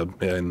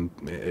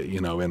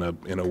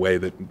way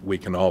that we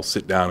can all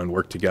sit down and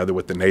work together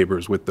with the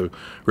neighbors, with the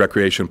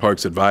Recreation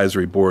Parks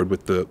Advisory Board,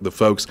 with the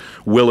folks.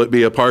 Will it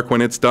be a park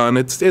when it's done?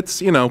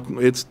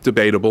 It's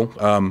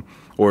debatable.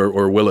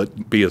 Or will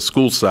it be a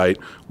school site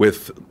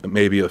with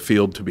maybe a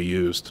field to be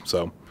used?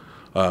 So,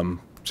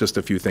 just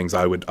a few things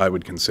I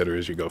would consider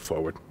as you go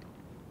forward.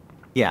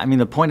 Yeah, I mean,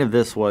 the point of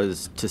this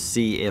was to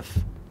see if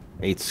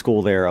a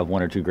school there of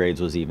 1 or 2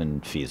 grades was even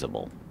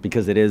feasible,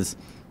 because it is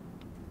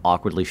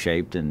awkwardly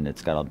shaped and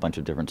it's got a bunch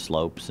of different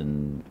slopes,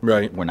 and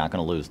right. We're not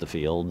going to lose the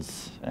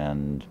fields,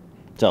 and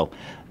so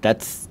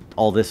that's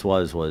all this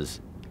was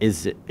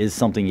is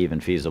something even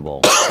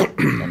feasible?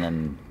 And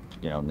then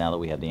now that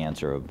we have the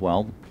answer of,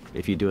 well,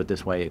 if you do it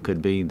this way, it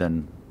could be,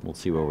 then we'll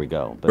see where we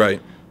go. But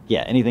right.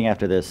 Yeah, anything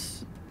after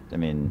this, I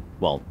mean,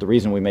 well, the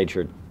reason we made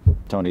sure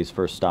Tony's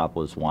first stop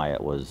was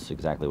Wyatt was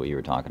exactly what you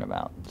were talking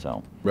about.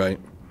 So right.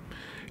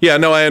 Yeah,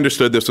 no, I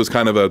understood this was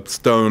kind of a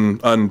stone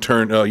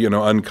unturned,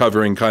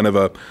 uncovering kind of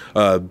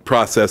a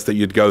process that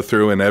you'd go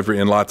through,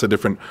 and lots of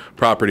different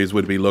properties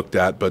would be looked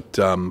at. But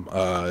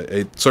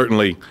it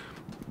certainly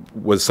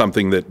was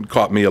something that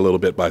caught me a little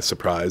bit by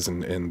surprise,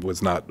 and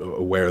was not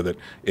aware that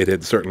it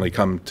had certainly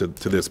come to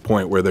this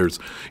point where there's,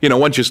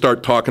 once you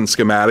start talking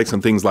schematics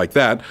and things like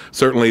that,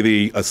 certainly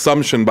the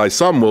assumption by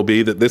some will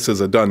be that this is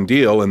a done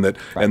deal, and that,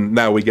 right. And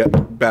now we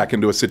get back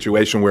into a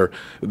situation where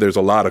there's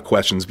a lot of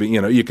questions, but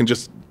you can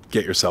just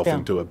get yourself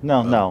into a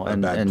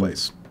bad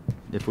place.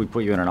 If we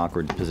put you in an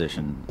awkward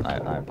position, I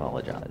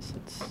apologize.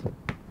 It's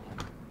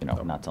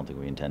not something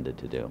we intended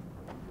to do.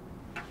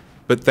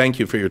 But thank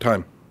you for your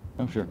time.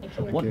 Oh, sure.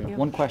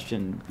 One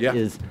question Yeah.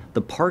 is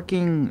the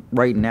parking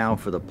right now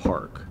for the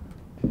park.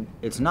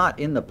 It's not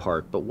in the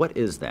park, but what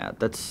is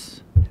that?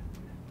 Is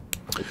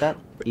that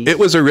east? It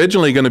was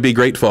originally going to be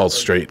Great Falls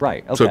Street.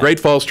 Right, So okay. Great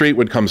Falls Street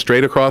would come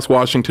straight across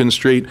Washington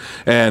Street,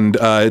 and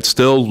it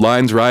still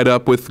lines right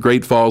up with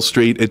Great Falls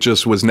Street. It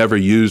just was never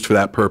used for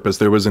that purpose.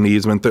 There was an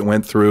easement that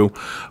went through.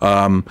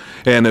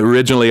 And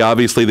originally,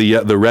 obviously,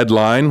 the red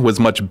line was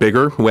much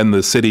bigger when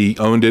the city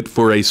owned it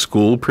for a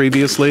school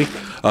previously,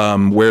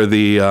 where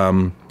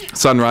the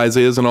Sunrise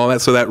is and all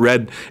that. So that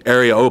red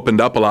area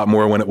opened up a lot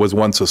more when it was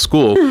once a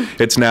school.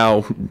 It's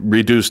now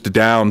reduced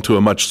down to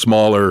a much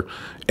smaller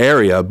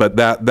area, but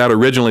that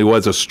originally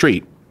was a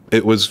street.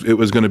 It was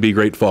going to be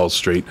Great Falls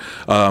Street,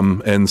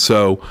 and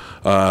so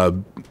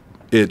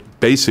it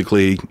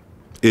basically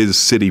is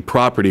city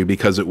property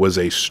because it was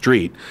a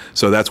street.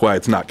 So that's why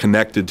it's not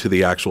connected to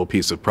the actual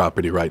piece of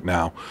property right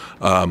now.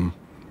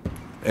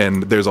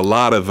 And there's a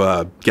lot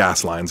of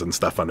gas lines and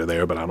stuff under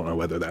there, but I don't know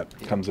whether that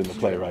comes into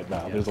play right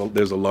now.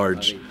 There's a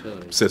large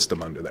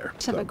system under there. I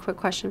just have so. a quick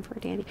question for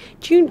Danny.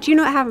 Do you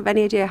not have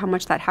any idea how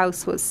much that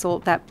house was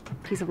sold, that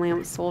piece of land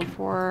was sold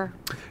for?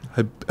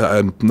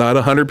 I'm not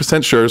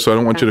 100% sure, so I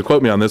don't want you to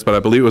quote me on this, but I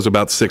believe it was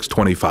about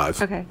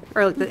 $625. Okay.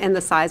 Or like and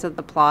the size of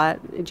the plot?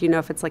 Do you know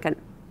if it's like a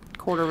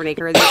quarter of an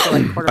acre? Is it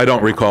like quarter I of don't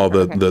an acre? recall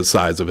Okay. the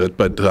size of it,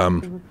 but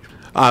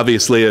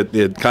obviously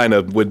it kind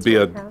of would be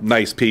a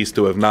nice piece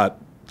to have not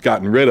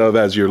gotten rid of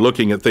as you're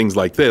looking at things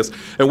like this.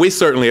 And we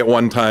certainly at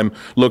one time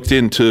looked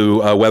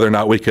into whether or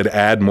not we could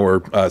add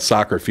more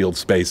soccer field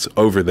space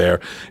over there.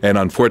 And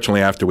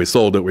unfortunately, after we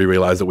sold it, we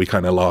realized that we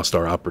kind of lost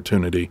our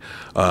opportunity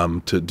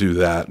to do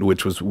that,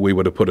 which was we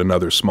would have put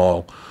another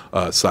small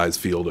size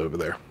field over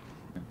there.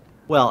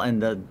 Well,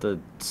 and the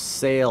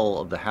sale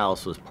of the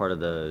house was part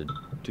of the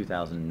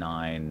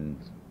 2009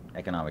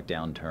 economic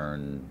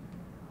downturn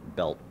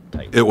belt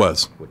type. It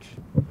was. Which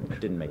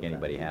didn't make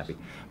anybody happy.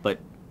 But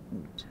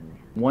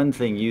one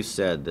thing you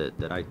said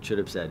that I should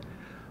have said,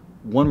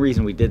 one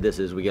reason we did this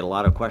is we get a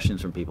lot of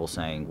questions from people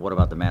saying, what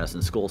about the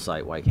Madison School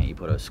site? Why can't you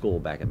put a school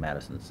back at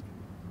Madison's?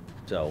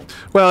 So,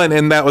 Well,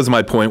 and that was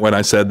my point when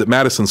I said that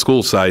Madison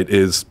School site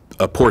is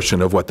a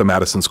portion of what the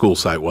Madison School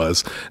site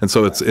was. And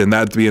so and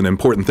that'd be an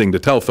important thing to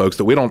tell folks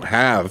that we don't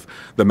have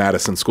the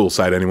Madison School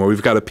site anymore.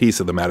 We've got a piece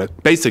of the Madison.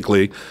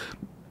 Basically,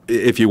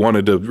 if you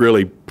wanted to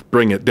really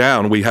bring it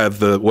down, we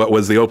have what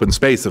was the open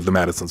space of the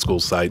Madison School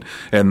site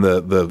and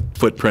the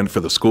footprint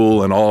for the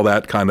school and all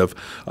that kind of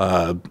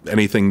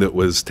anything that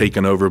was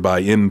taken over by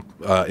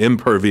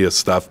impervious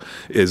stuff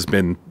has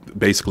been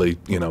basically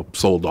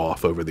sold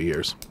off over the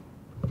years.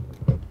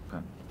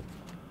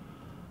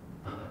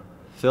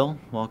 Phil,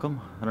 welcome.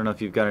 I don't know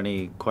if you've got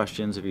any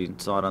questions, if you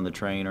saw it on the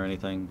train or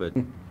anything, but,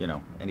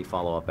 any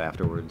follow-up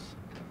afterwards.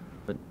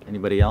 But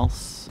anybody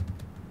else?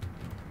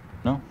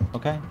 No?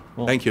 Okay.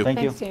 Well, Thank you.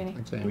 Thank you.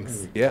 Thanks,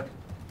 Danny. Yeah.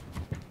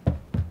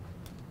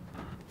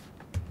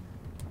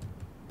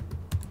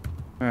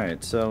 All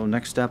right, so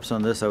next steps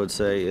on this, I would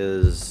say,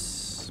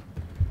 is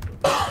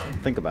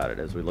think about it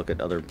as we look at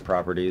other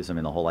properties. I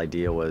mean, the whole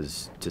idea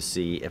was to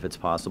see if it's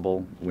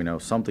possible. We know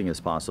something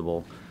is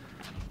possible.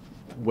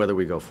 Whether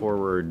we go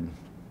forward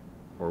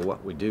or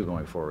what we do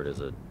going forward is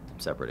a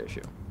separate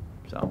issue.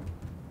 So,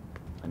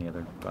 any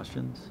other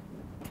questions?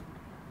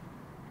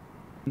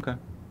 Okay.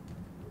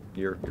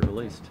 You're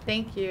released.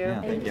 Thank you.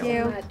 Yeah, Thank you.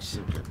 you.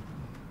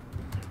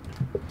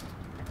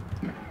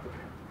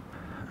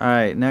 All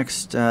right,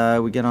 next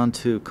we get on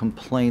to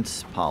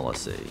complaints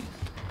policy.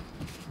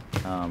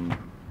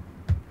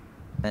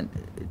 And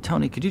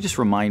Tony, could you just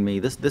remind me,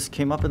 this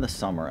came up in the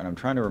summer, and I'm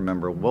trying to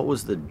remember, what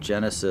was the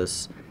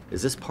genesis?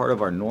 Is this part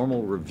of our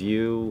normal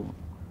review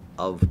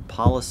of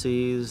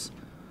policies,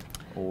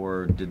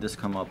 or did this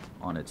come up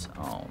on its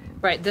own?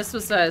 Right, this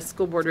was a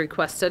school board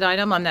requested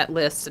item on that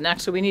list, and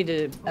actually, we need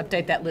to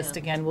update that list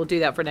again. We'll do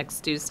that for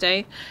next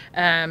Tuesday.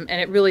 And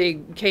it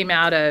really came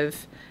out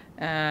of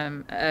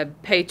a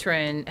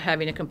patron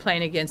having a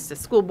complaint against a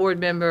school board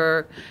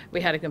member.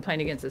 We had a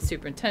complaint against the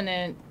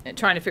superintendent, and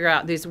trying to figure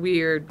out these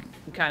weird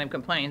kind of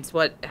complaints,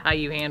 how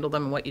you handle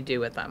them and what you do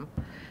with them.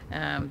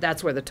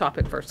 That's where the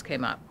topic first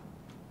came up.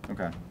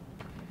 Okay.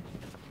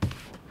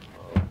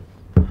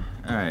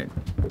 All right,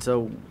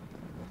 so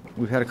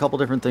we've had a couple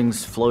different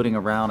things floating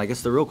around. I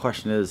guess the real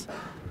question is,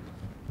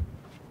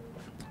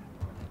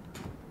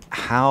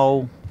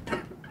 how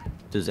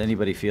does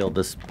anybody feel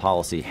this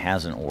policy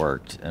hasn't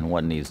worked and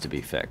what needs to be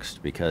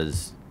fixed?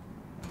 Because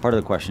part of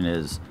the question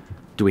is,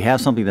 do we have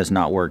something that's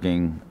not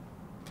working,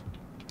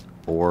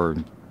 or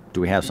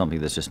do we have something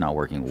that's just not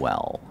working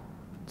well?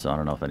 So I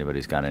don't know if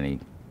anybody's got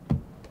anything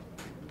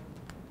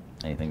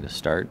to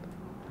start.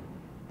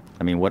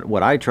 I mean,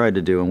 what I tried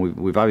to do, and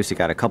we've obviously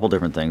got a couple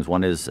different things.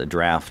 One is a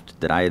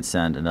draft that I had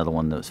sent. Another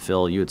one that was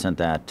Phil. You had sent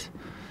that,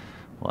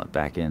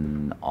 back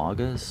in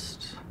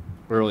August?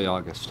 Early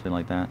August. Something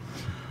like that.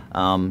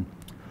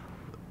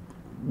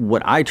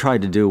 What I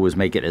tried to do was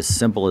make it as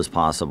simple as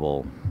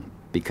possible,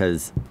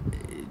 because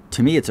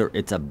to me it's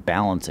a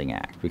balancing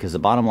act. Because the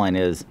bottom line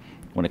is,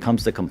 when it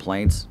comes to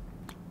complaints,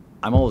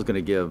 I'm always going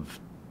to give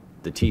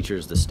the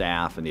teachers, the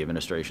staff, and the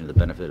administration the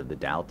benefit of the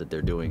doubt that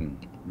they're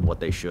doing what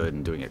they should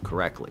and doing it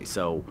correctly.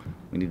 So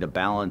we need to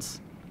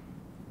balance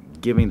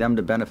giving them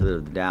the benefit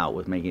of the doubt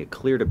with making it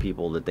clear to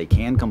people that they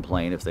can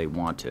complain if they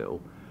want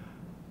to,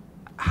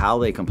 how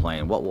they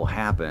complain, what will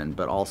happen,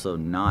 but also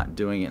not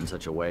doing it in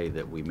such a way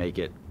that we make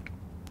it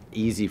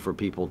easy for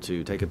people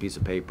to take a piece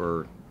of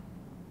paper,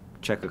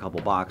 check a couple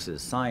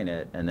boxes, sign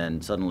it, and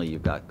then suddenly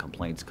you've got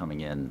complaints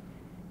coming in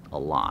a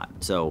lot.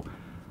 So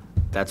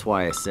that's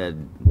why I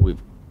said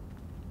we've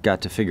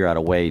got to figure out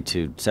a way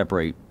to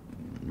separate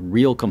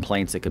real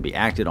complaints that could be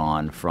acted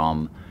on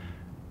from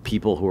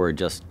people who are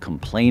just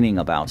complaining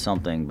about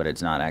something, but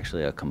it's not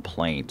actually a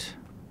complaint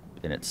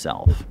in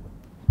itself.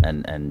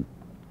 And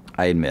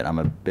I admit I'm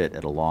a bit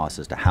at a loss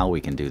as to how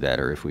we can do that,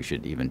 or if we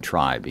should even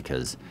try,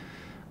 because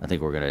I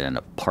think we're going to end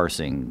up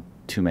parsing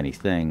too many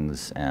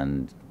things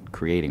and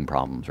creating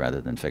problems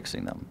rather than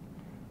fixing them.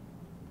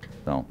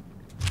 So.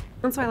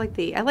 And so I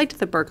liked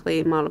the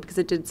Berkeley model because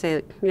it did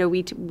say, you know,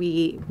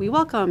 we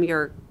welcome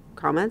your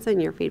comments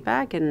and your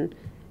feedback and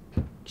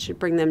should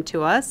bring them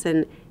to us,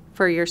 and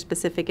for your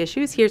specific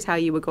issues, here's how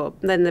you would go.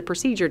 Then the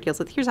procedure deals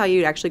with here's how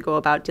you'd actually go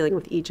about dealing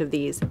with each of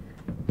these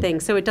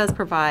things. So it does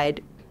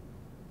provide,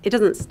 it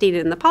doesn't state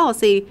it in the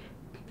policy,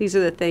 these are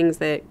the things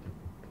that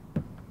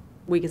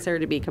we consider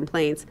to be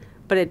complaints,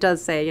 but it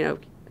does say, you know,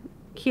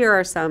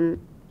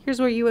 here's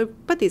where you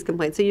would put these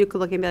complaints. So you could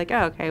look and be like,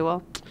 oh, okay,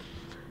 well,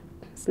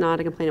 it's not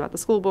a complaint about the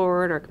school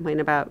board or a complaint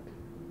about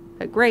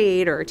a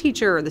grade or a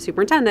teacher or the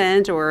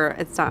superintendent, or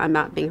I'm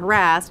not being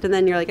harassed. And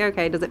then you're like,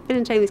 okay, does it fit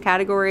into any of these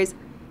categories?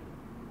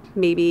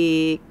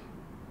 Maybe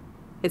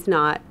it's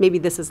not, maybe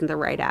this isn't the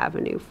right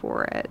avenue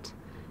for it.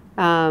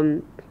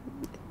 But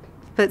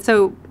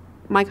so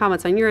my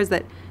comments on yours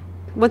that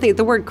one thing,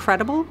 the word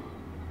credible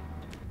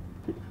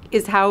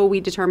is how we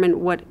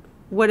determine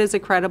what is a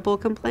credible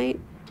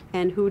complaint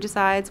and who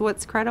decides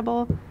what's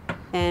credible,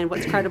 and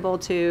what's credible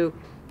to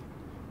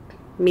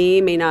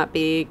me may not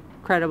be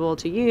credible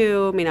to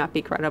you, may not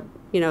be credible,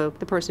 you know,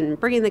 the person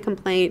bringing the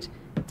complaint,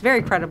 it's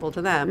very credible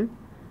to them.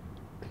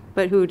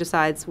 But who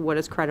decides what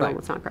is credible and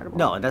what's not credible?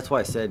 No, and that's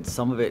why I said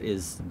some of it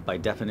is, by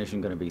definition,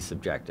 going to be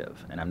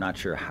subjective. And I'm not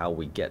sure how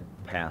we get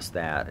past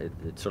that.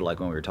 It's sort of like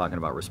when we were talking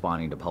about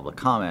responding to public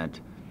comment.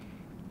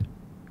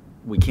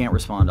 We can't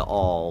respond to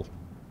all.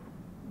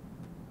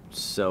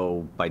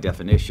 So by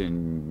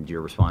definition,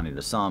 you're responding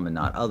to some and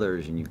not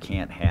others. And you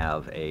can't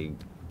have a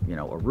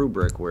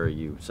rubric where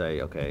you say,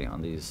 okay,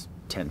 on these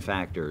 10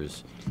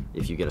 factors,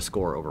 if you get a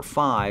score over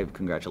 5,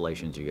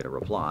 congratulations, you get a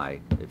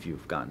reply. If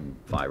you've gotten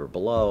 5 or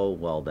below,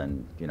 well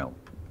then,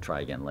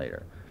 try again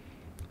later.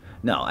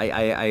 No,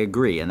 I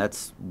agree, and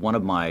that's one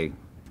of my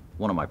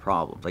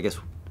problems. I guess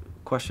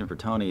question for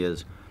Tony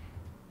is,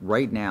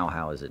 right now,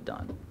 how is it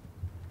done?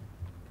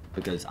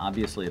 Because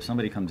obviously if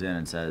somebody comes in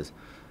and says,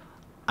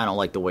 I don't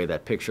like the way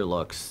that picture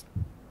looks,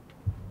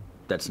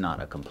 that's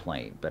not a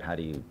complaint, but how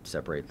do you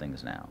separate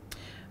things now?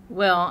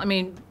 Well, I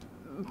mean,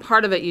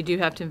 part of it you do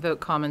have to invoke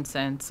common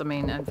sense, I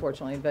mean,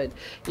 unfortunately, but,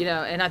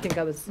 and I think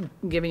I was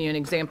giving you an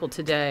example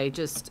today,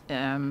 just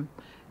when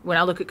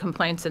I look at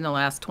complaints in the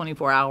last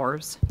 24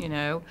 hours,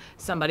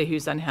 somebody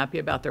who's unhappy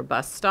about their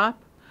bus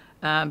stop,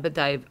 but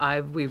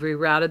we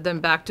rerouted them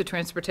back to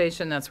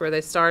transportation. That's where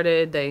they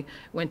started. They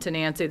went to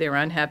Nancy. They were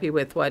unhappy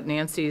with what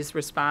Nancy's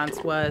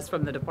response was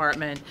from the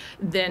department.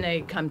 Then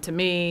they come to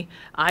me.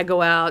 I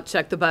go out,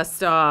 check the bus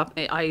stop.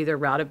 I either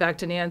route it back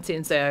to Nancy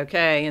and say,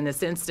 okay, in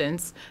this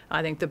instance,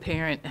 I think the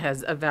parent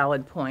has a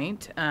valid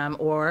point,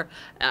 or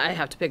I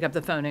have to pick up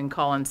the phone and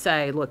call and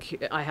say, look,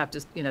 I have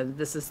to,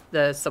 this is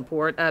the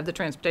support of the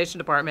transportation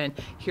department.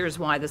 Here's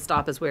why the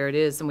stop is where it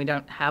is, and we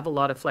don't have a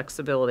lot of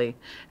flexibility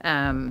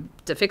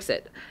to fix it.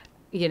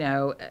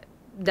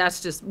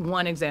 That's just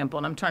one example,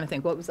 and I'm trying to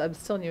think. I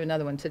was telling you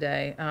another one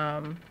today,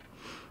 a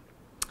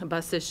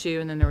bus issue,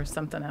 and then there was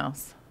something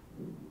else.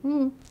 Do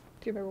you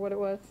remember what it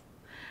was?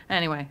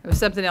 Anyway, it was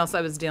something else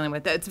I was dealing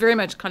with. It's very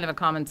much kind of a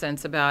common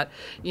sense about,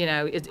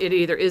 it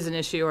either is an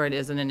issue or it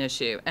isn't an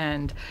issue.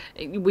 And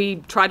we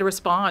try to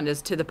respond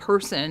as to the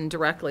person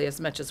directly as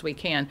much as we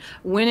can.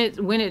 When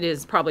it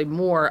is probably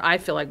more, I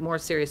feel like more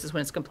serious is when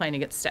it's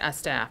complaining against a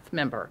staff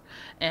member.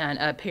 And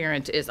a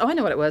parent is, I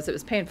know what it was. It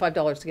was paying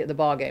 $5 to get in the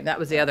ball game. That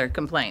was the other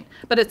complaint.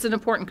 But it's an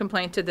important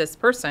complaint to this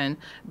person,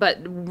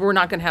 but we're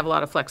not going to have a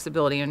lot of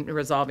flexibility in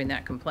resolving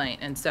that complaint.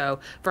 And so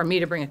for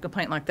me to bring a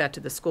complaint like that to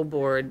the school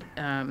board,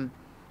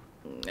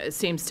 it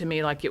seems to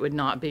me like it would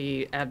not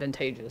be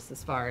advantageous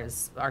as far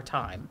as our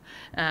time.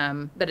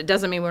 But it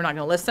doesn't mean we're not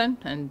going to listen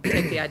and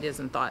take the ideas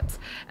and thoughts.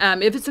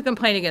 If it's a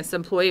complaint against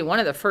an employee, one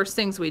of the first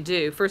things we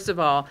do, first of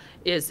all,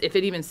 is if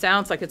it even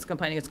sounds like it's a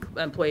complaint against an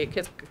employee,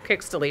 it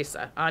kicks to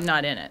Lisa. I'm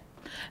not in it.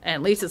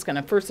 And Lisa's going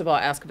to, first of all,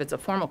 ask if it's a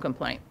formal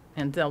complaint.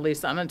 And tell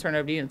Lisa, I'm going to turn it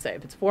over to you and say,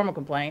 if it's a formal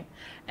complaint,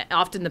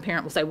 often the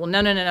parent will say, well, no,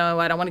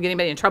 I don't want to get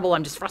anybody in trouble.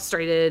 I'm just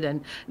frustrated.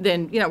 And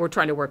then, we're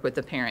trying to work with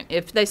the parent.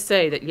 If they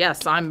say that,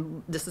 yes,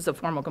 this is a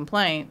formal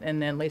complaint,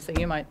 and then Lisa,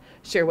 you might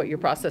share what your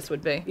process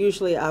would be.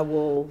 Usually I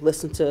will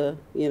listen to,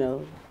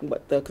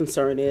 what the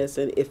concern is.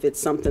 And if it's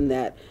something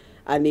that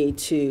I need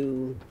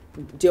to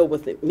deal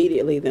with it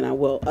immediately, then I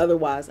will.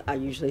 Otherwise, I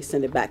usually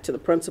send it back to the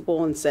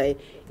principal and say,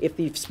 if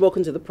you've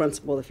spoken to the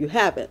principal, if you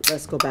haven't,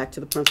 let's go back to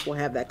the principal,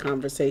 have that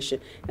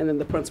conversation, and then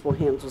the principal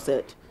handles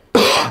it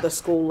at the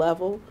school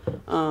level.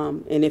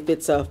 And if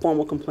it's a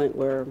formal complaint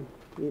where,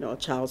 a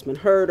child's been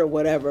hurt or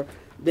whatever,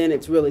 then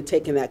it's really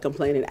taking that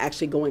complaint and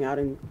actually going out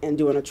and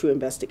doing a true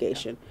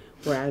investigation,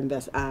 where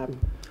I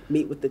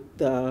meet with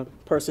the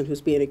person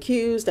who's being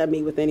accused, I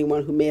meet with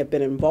anyone who may have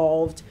been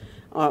involved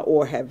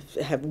or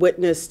have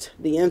witnessed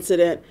the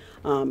incident,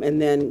 and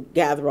then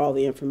gather all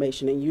the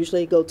information and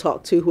usually go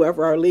talk to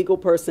whoever our legal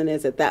person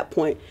is at that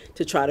point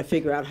to try to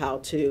figure out how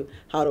to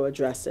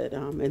address it.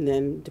 And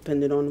then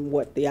depending on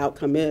what the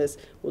outcome is,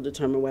 we'll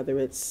determine whether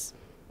it's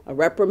a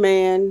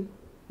reprimand,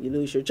 you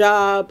lose your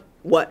job,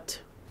 what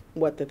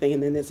the thing,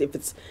 and then if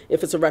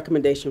it's a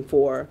recommendation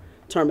for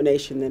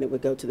termination, then it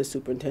would go to the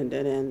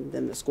superintendent and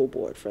then the school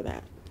board for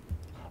that.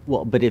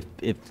 Well, but if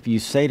you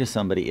say to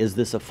somebody, is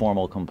this a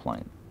formal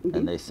complaint? Mm-hmm.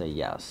 And they say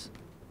yes,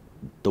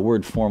 the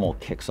word formal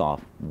kicks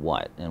off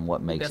what? And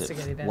what makes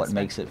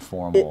it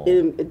formal?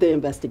 The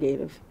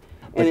investigative.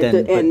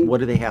 But what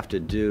do they have to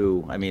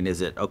do? I mean,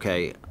 is it,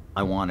 okay,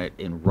 I want it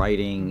in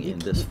writing in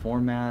this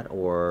format,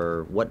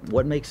 or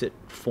what makes it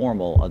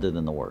formal other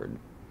than the word?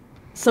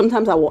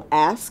 Sometimes I will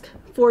ask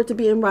for it to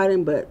be in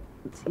writing, but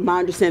my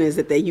understanding is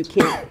that you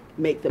can't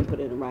make them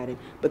put it in writing.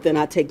 But then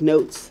I take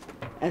notes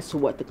as to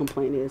what the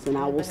complaint is, and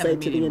I will say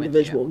to the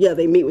individual,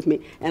 they meet with me,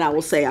 and I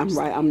will say, I'm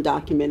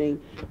documenting,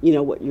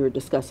 what you're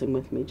discussing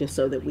with me, just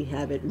so that we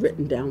have it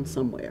written down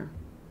somewhere.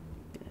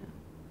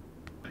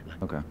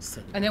 Okay.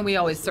 And then we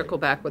always circle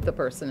back with the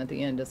person at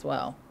the end as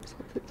well,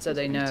 so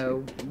they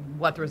know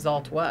what the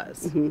result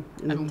was.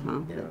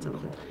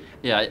 Mm-hmm.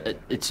 Yeah,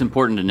 it's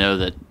important to know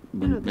that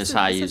when Ms.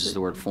 High uses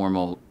the word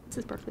formal, This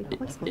is Berkeley.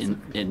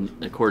 in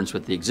accordance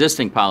with the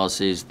existing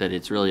policies, that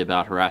it's really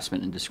about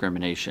harassment and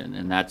discrimination,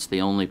 and that's the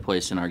only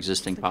place in our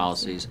existing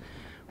policies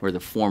where the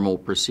formal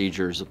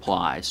procedures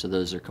apply. So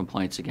those are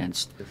complaints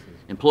against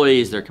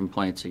employees, they're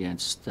complaints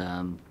against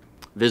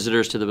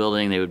visitors to the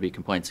building, they would be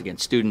complaints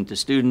against student to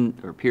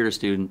student or peer to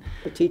student.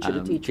 Or teacher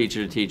to teacher.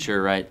 Teacher to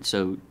teacher, right?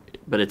 So,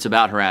 but it's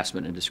about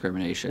harassment and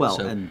discrimination. Well,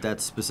 so, and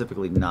that's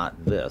specifically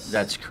not this.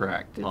 That's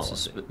correct.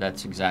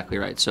 That's exactly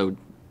right. So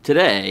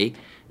today,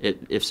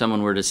 if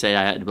someone were to say,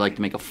 I'd like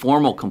to make a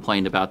formal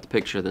complaint about the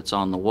picture that's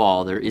on the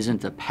wall, there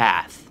isn't a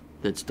path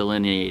that's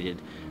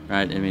delineated,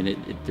 right? I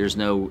mean, there's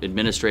no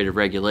administrative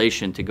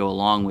regulation to go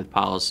along with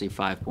policy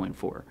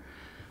 5.4.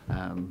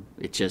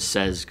 It just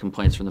says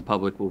complaints from the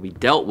public will be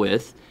dealt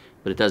with,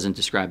 but it doesn't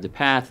describe the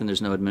path, and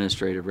there's no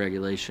administrative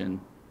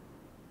regulation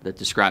that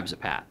describes a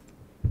path.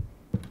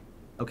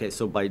 Okay,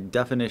 so by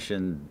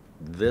definition,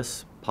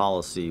 this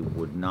policy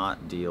would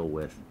not deal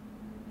with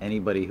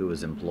anybody who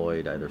is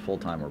employed either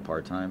full-time or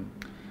part-time?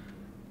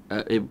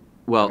 I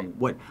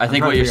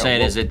think what you're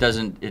saying is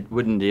it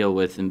wouldn't deal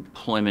with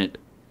employment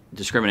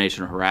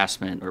discrimination or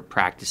harassment or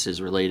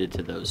practices related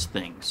to those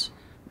things,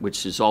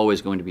 which is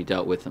always going to be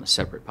dealt with in a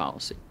separate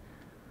policy.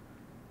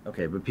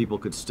 Okay, but people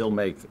could still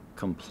make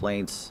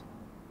complaints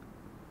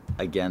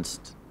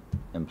against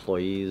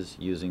employees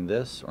using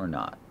this or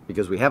not?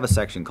 Because we have a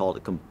section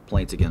called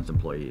complaints against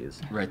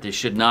employees. Right, they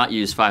should not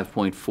use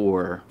 5.4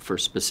 for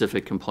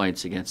specific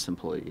complaints against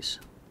employees.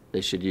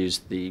 They should use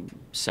the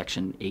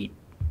section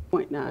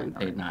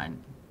 8.9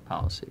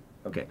 policy.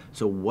 Okay,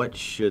 so what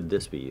should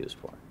this be used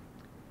for?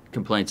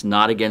 Complaints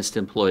not against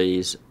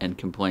employees and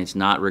complaints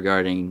not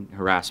regarding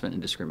harassment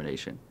and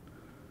discrimination.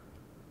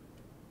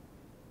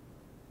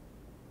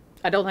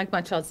 I don't like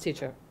my child's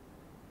teacher.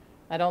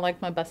 I don't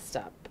like my bus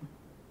stop.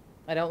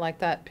 I don't like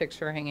that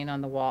picture hanging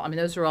on the wall. I mean,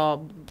 those are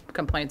all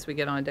complaints we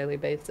get on a daily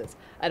basis.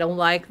 I don't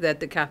like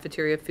that the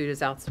cafeteria food is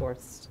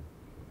outsourced.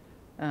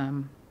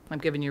 I'm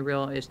giving you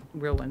real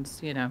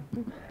ones, Yeah,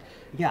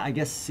 I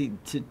guess, see,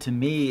 to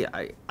me,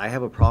 I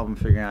have a problem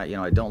figuring out,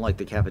 I don't like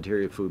the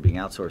cafeteria food being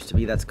outsourced. To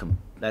me,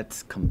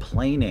 that's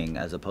complaining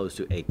as opposed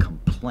to a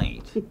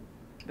complaint.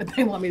 But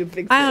they want me to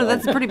fix it. I don't know.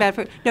 That's pretty bad.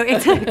 No,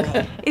 it's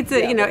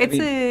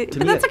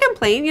that's a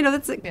complaint.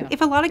 If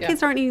a lot of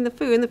kids aren't eating the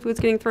food and the food's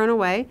getting thrown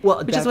away,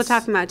 which is what's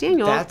happened about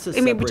Daniel.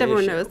 Which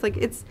everyone knows. Like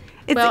it's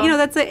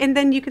that's it. And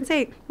then you can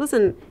say,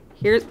 listen,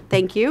 here's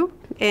thank you,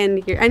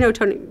 and here I know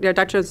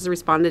Dr. Jones has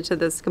responded to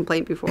this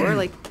complaint before.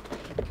 Like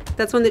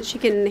that's one that she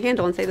can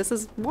handle and say, this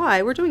is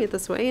why we're doing it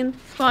this way. And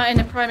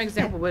a prime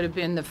example would have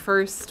been the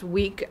first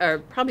week, or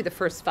probably the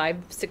first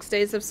 5-6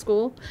 days of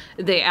school.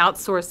 The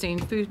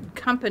outsourcing food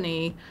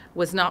company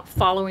was not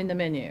following the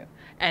menu.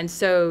 And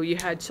so you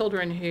had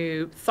children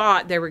who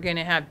thought they were going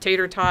to have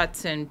tater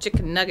tots and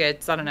chicken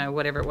nuggets, I don't know,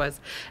 whatever it was.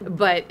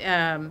 But,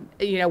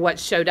 what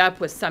showed up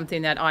was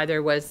something that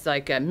either was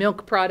like a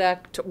milk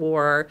product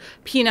or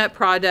peanut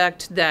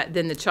product that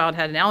then the child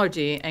had an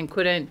allergy and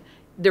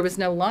there was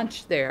no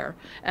lunch there.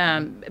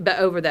 But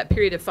over that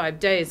period of 5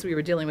 days, we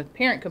were dealing with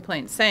parent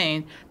complaints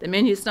saying the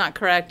menu's not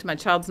correct. My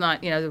child's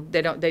not,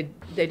 they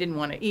didn't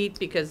want to eat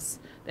because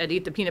they'd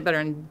eat the peanut butter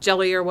and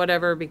jelly or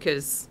whatever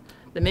because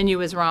the menu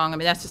is wrong. I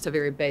mean, that's just a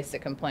very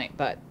basic complaint,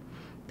 but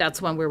that's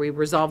one where we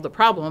resolve the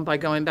problem by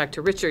going back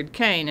to Richard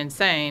Kane and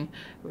saying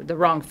the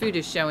wrong food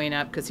is showing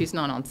up because he's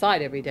not on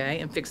site every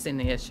day, and fixing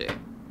the issue.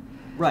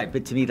 Right,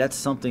 but to me, that's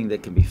something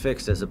that can be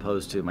fixed as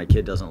opposed to my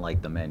kid doesn't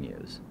like the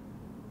menus,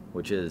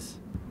 which is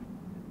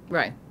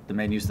Right. the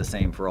menu's the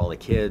same for all the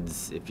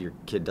kids. If your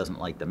kid doesn't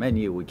like the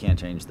menu, we can't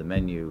change the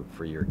menu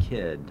for your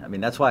kid. I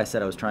mean, that's why I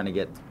said I was trying to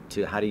get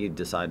to how do you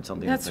decide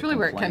something That's a really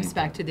where it complaint? comes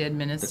back to the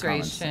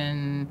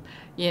administration,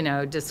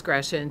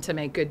 discretion to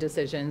make good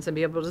decisions and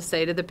be able to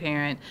say to the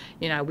parent,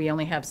 we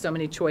only have so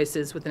many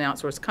choices with an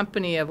outsourced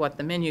company of what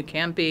the menu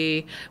can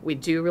be. We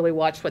do really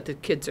watch what the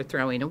kids are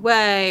throwing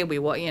away. We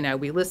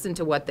listen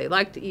to what they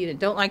like to eat and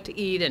don't like to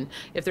eat. And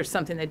if there's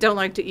something they don't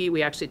like to eat,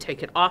 we actually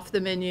take it off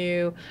the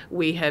menu.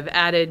 We have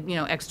added,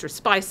 extra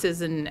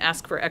spices and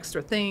asked for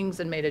extra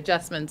things and made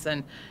adjustments.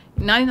 And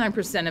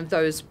 99% of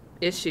those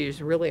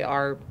issues really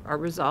are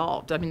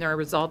resolved. I mean, they're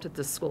resolved at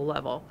the school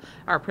level.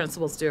 Our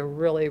principals do a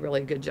really,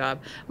 really good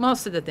job.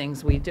 Most of the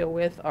things we deal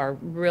with are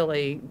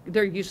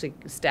they're usually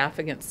staff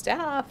against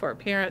staff or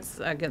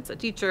parents against a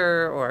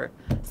teacher or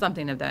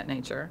something of that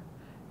nature.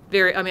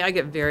 I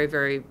get very,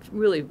 very,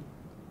 really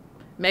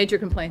major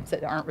complaints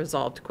that aren't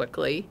resolved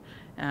quickly,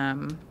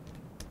 that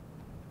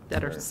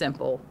are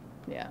simple,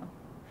 yeah.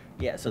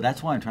 Yeah, so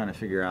that's why I'm trying to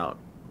figure out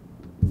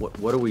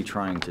what are we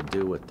trying to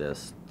do with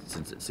this,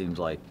 since it seems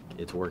like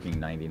it's working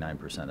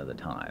 99% of the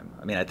time.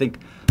 I mean, I think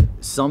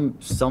some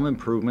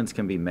improvements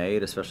can be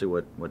made, especially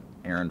what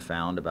Aaron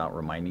found about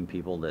reminding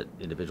people that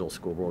individual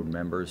school board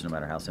members, no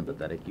matter how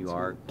sympathetic you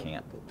are,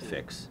 can't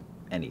fix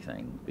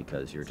anything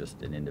because you're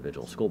just an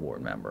individual school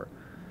board member.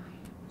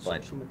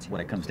 But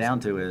what it comes down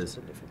to is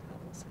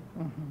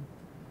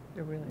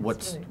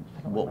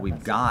what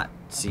we've got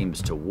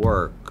seems to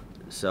work,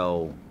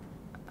 so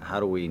how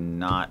do we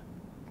not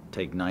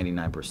take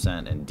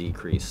 99% and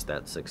decrease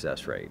that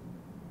success rate?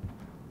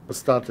 For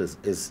starters,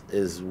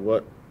 is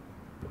what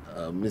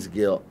Ms.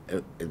 Gill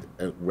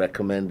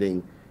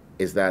recommending,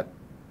 is that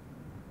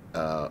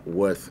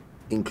worth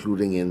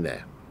including in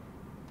there?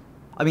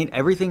 I mean,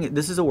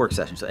 this is a work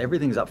session, so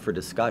everything's up for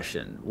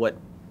discussion.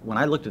 When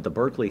I looked at the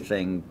Berkeley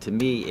thing, to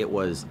me, it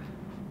was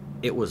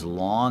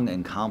long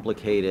and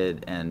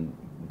complicated, and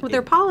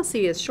Their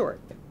policy is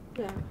short.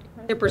 Yeah.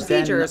 Their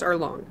procedures are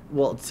long.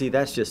 Well, see,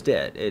 that's just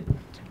it.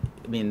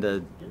 I mean,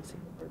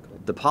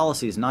 the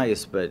policy is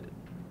nice, but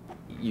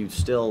you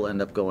still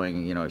end up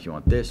going, if you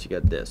want this, you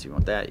get this. You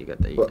want that, you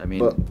get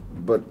that.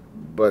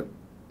 But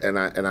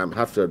I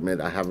have to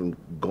admit, I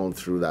haven't gone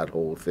through that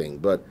whole thing.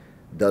 But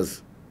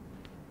does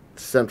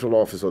central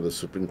office or the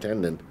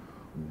superintendent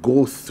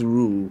go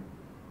through,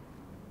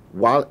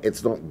 while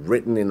it's not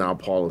written in our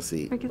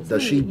policy,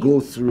 does she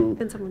go through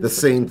the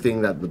same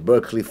thing that the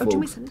Berkeley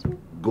folks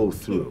go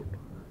through?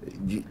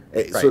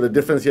 So the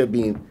difference here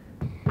being,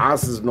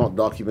 ours is not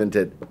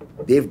documented.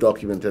 They've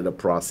documented a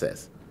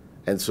process,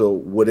 and so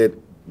would it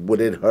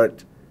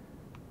hurt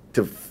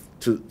to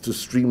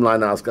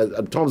streamline ours?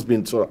 Tom's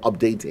been sort of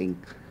updating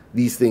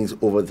these things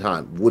over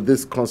time. Would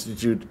this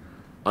constitute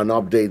an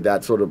update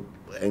that sort of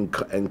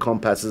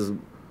encompasses,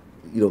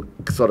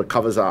 sort of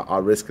covers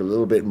our risk a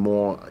little bit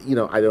more?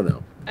 I don't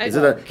know. Is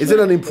it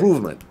an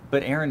improvement?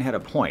 But Aaron had a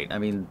point. I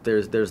mean,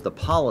 there's the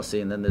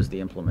policy and then there's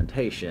the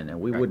implementation, and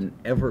we wouldn't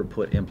ever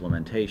put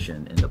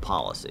implementation in the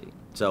policy.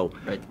 So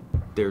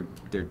they're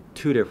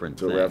two different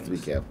things. So we have to be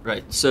careful.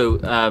 Right.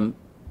 So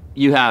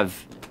you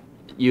have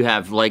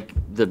like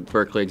the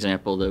Berkeley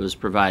example that was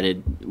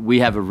provided. We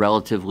have a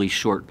relatively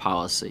short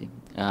policy.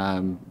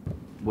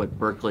 What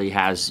Berkeley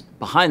has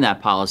behind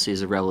that policy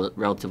is a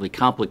relatively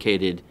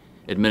complicated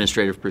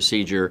administrative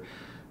procedure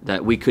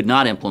that we could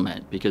not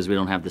implement because we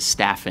don't have the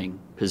staffing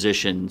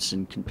positions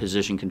and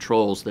position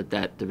controls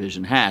that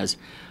division has.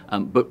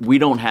 But we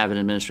don't have an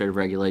administrative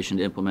regulation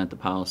to implement the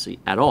policy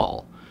at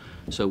all.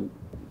 So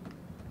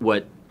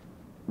what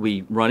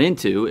we run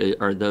into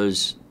are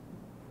those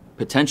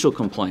potential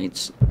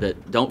complaints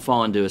that don't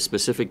fall into a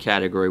specific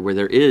category where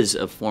there is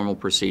a formal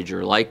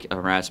procedure like a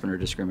harassment or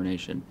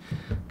discrimination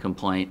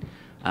complaint,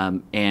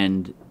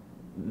 and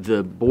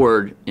the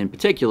board in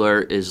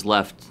particular is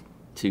left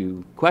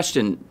to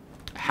question,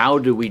 how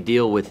do we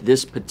deal with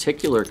this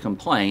particular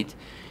complaint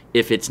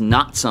if it's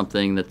not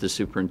something that the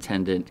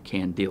superintendent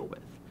can deal with?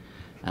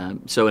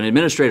 So an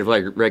administrative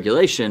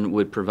regulation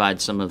would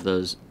provide some of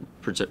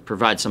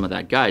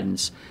that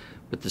guidance,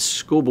 but the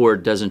school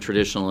board doesn't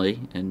traditionally,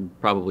 and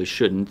probably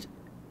shouldn't,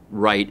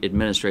 write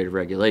administrative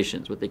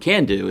regulations. What they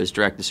can do is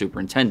direct the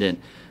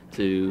superintendent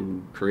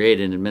to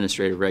create an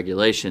administrative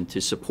regulation to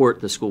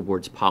support the school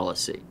board's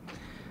policy.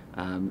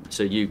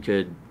 So you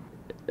could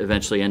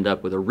eventually end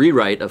up with a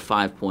rewrite of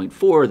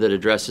 5.4 that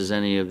addresses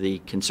any of the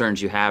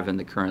concerns you have in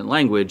the current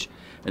language,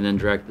 and then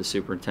direct the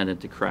superintendent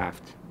to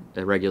craft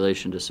a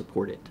regulation to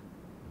support it.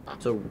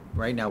 So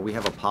right now we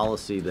have a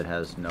policy that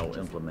has no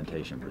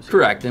implementation procedure.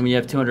 Correct. And we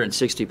have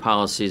 260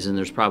 policies, and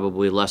there's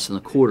probably less than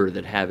a quarter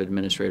that have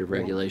administrative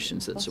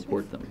regulations that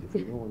support them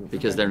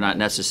because they're not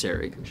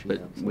necessary.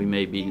 But we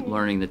may be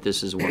learning that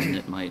this is one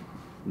that might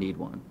need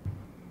one.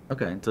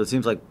 Okay, so it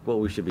seems like what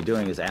we should be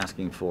doing is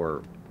asking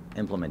for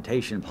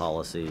implementation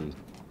policy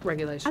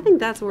regulation. I think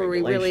that's where we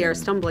really are Regulation.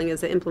 stumbling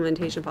is the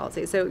implementation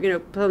policy. So,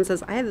 someone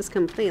says, I have this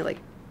complaint, like,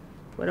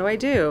 what do I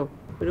do?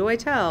 Who do I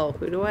tell?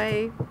 What do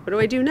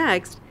I do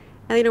next?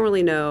 And they don't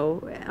really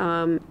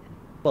know.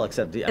 Well,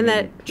 except the, And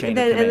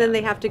then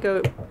they have to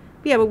go,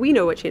 yeah, but we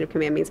know what chain of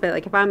command means. But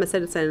like, if I'm a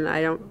citizen,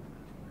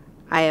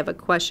 I have a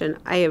question.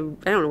 I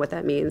don't know what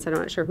that means. I'm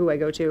not sure who I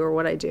go to or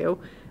what I do.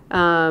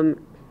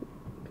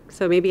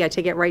 So maybe I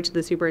take it right to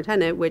the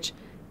superintendent, which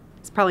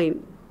is probably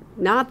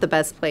not the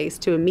best place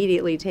to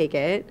immediately take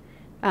it.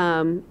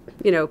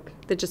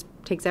 That just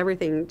takes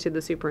everything to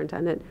the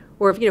superintendent.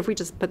 Or if we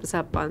just put this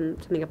up on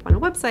something up on a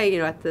website,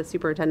 at the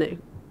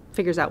superintendent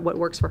figures out what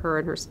works for her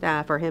and her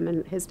staff, or him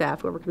and his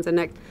staff, whoever comes in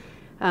next,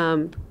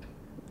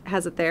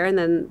 has it there, and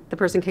then the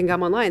person can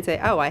come online and say,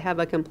 oh, I have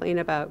a complaint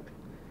about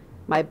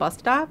my bus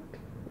stop.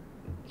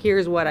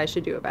 Here's what I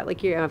should do about it.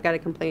 Like, here, I've got a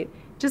complaint.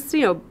 Just,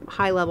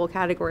 high level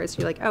categories.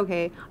 You're like,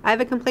 okay, I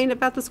have a complaint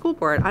about the school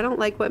board. I don't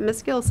like what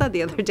Ms. Gill said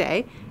the other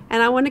day,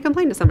 and I want to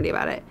complain to somebody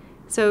about it.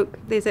 So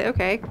they say,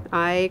 okay,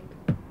 I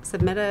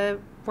submit a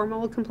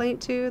formal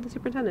complaint to the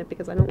superintendent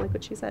because I don't like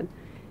what she said.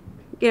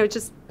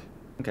 Just,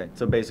 Okay,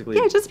 so basically,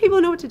 yeah, just people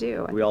know what to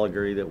do. we all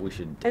agree that we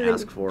should And then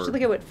ask for should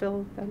look at what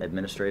Phil said.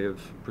 administrative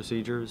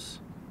procedures.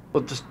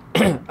 Well, just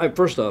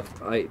first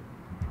off, I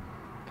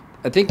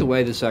think the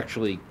way this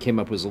actually came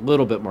up was a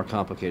little bit more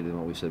complicated than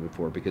what we said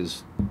before,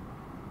 because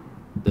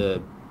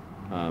the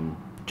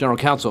general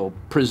counsel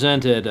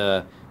presented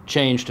a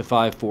change to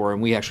 5.4,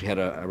 and we actually had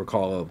I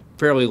recall, a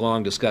fairly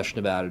long discussion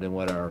about it and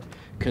what our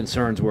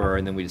concerns were,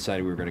 and then we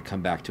decided we were going to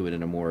come back to it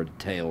in a more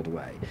detailed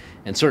way.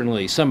 And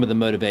certainly some of the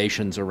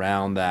motivations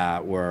around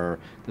that were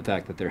the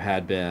fact that there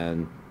had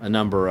been a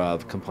number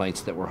of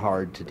complaints that were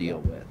hard to deal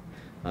with.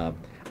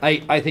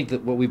 I think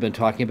that what we've been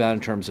talking about in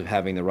terms of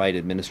having the right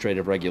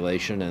administrative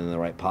regulation and the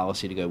right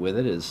policy to go with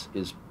it is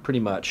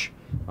pretty much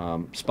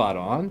spot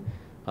on.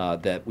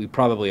 That we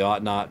probably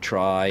ought not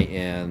try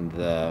in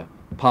the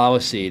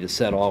policy to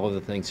set all of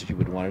the things that you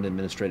would want in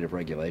administrative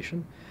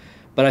regulation.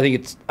 But I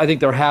think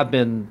there have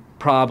been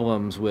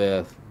problems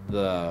with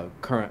the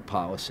current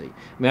policy.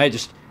 I mean,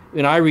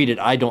 when I read it,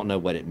 I don't know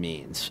what it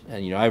means.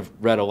 And I've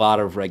read a lot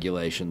of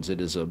regulations.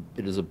 It is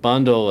a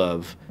bundle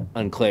of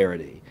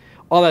unclarity.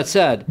 All that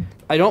said,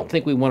 I don't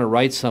think we want to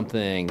write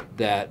something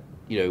that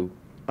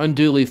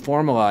unduly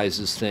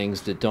formalizes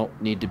things that don't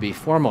need to be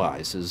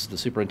formalized. As the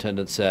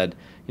superintendent said,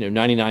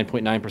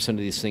 99.9% of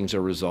these things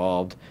are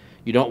resolved.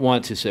 You don't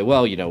want to say,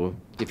 well,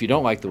 if you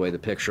don't like the way the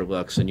picture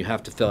looks, then you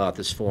have to fill out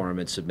this form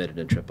and submit it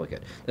in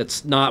triplicate.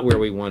 That's not where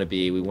we want to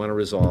be. We want to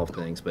resolve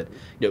things. But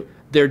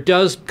there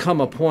does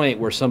come a point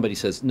where somebody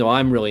says, no,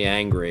 I'm really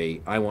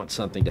angry. I want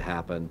something to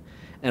happen.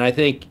 And I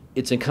think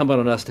it's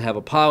incumbent on us to have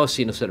a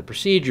policy and a set of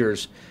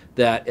procedures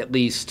that at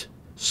least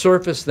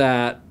surface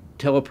that,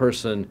 tell a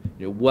person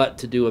what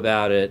to do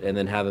about it, and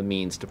then have a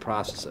means to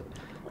process it.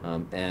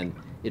 And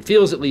it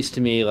feels, at least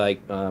to me,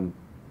 like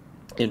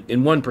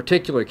in one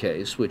particular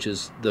case, which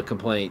is the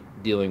complaint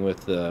dealing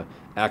with the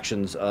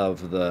actions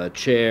of the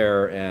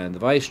chair and the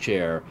vice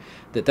chair,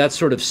 that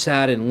sort of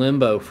sat in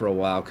limbo for a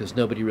while because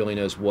nobody really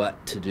knows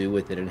what to do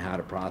with it and how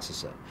to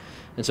process it.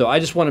 And so I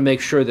just want to make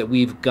sure that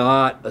we've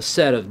got a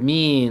set of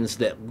means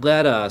that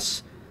let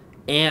us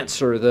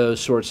answer those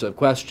sorts of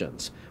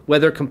questions,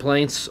 whether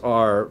complaints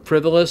are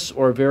frivolous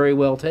or very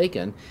well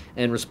taken,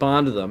 and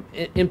respond to them,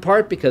 in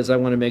part because I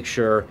want to make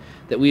sure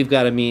that we've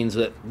got a means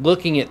that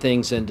looking at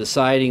things and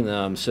deciding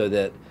them so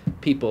that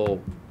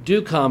people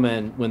do come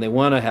in when they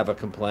want to have a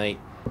complaint,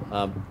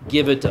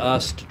 give it to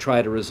us to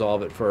try to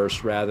resolve it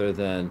first rather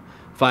than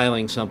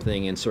filing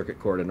something in circuit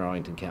court in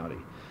Arlington County.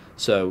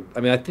 So, I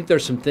mean, I think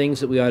there's some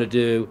things that we ought to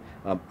do.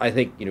 I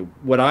think,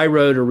 what I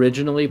wrote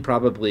originally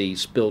probably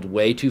spilled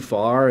way too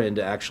far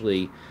into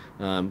actually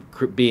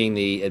being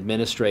the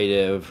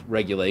administrative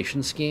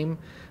regulation scheme.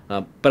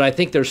 But I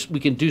think we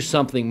can do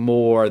something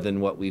more than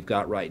what we've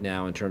got right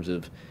now in terms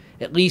of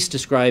at least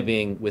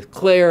describing with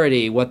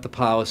clarity what the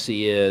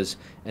policy is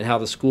and how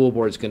the school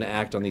board is going to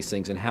act on these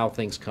things and how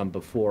things come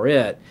before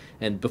it.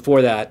 And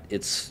before that,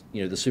 it's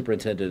the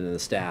superintendent and the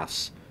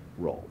staff's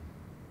role.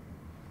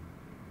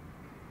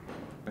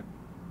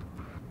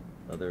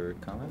 Other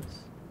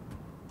comments?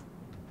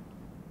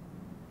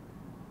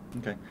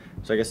 Okay,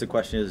 so I guess the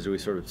question is, do we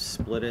sort of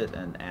split it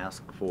and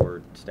ask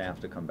for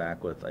staff to come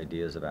back with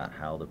ideas about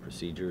how the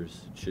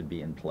procedures should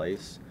be in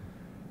place,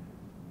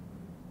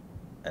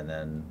 and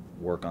then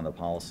work on the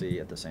policy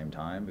at the same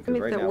time? Because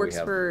if right that now works we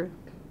have.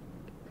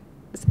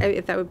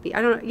 if that would be,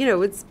 I don't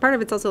know, it's part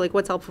of it's also like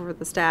what's helpful for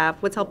the staff,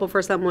 what's helpful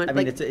for someone, I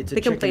mean, like it's a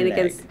the complaint chicken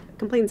and against,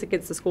 complaints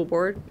against the school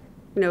board.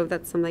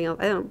 That's something else.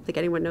 I don't think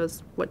anyone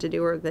knows what to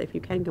do, or that if you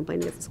can complain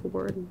against the school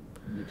board.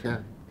 You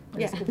can.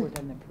 Yeah. The school board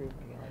doesn't approve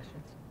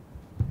regulations.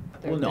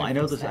 Well, no, I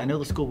know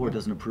the school board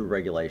doesn't approve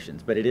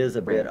regulations, but it is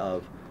a bit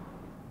of,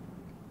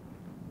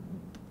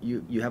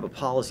 you have a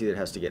policy that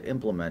has to get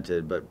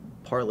implemented, but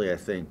partly I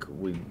think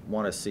we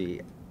want to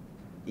see,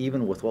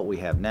 even with what we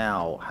have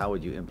now, how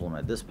would you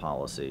implement this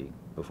policy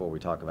before we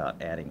talk about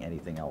adding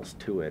anything else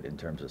to it in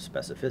terms of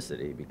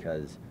specificity?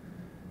 Because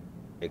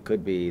it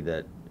could be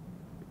that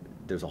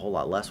there's a whole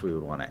lot less we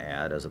would want to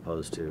add as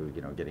opposed to,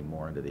 getting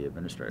more into the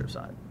administrative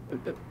side.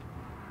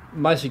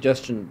 My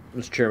suggestion,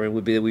 Mr. Chairman,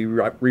 would be that we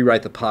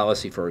rewrite the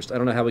policy first. I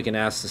don't know how we can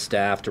ask the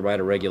staff to write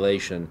a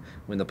regulation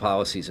when the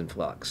policy's in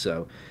flux.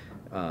 So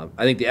I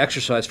think the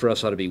exercise for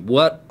us ought to be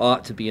what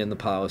ought to be in the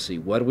policy.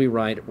 What do we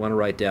want to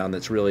write down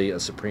that's really a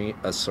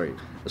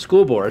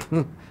school board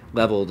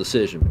level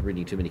decision. I'm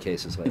reading too many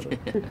cases lately.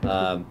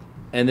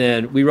 And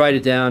then we write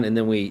it down, and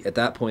then we, at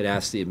that point,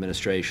 ask the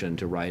administration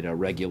to write a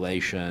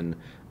regulation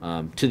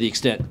to the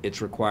extent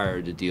it's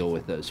required to deal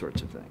with those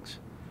sorts of things.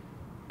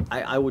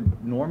 I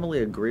would normally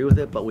agree with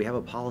it, but we have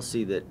a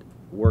policy that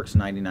works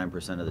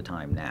 99% of the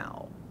time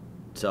now.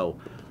 So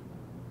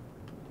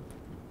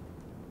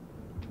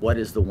what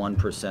is the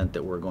 1%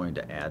 that we're going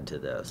to add to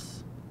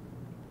this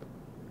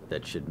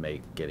that should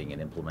make getting an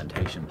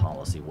implementation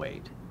policy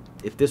wait?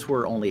 If this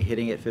were only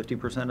hitting it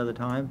 50% of the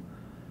time,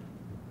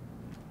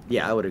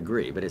 yeah, I would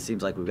agree, but it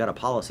seems like we've got a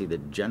policy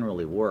that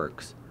generally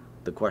works.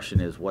 The question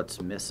is what's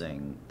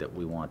missing that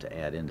we want to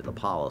add into the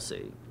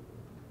policy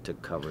to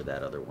cover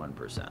that other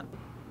 1%.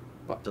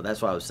 So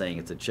that's why I was saying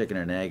it's a chicken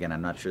and egg, and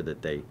I'm not sure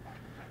that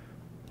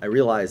I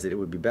realize that it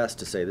would be best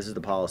to say, this is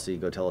the policy,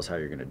 go tell us how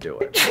you're going to do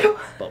it.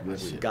 But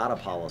we've got a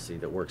policy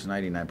that works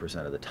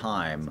 99% of the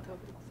time.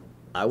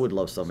 I would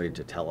love somebody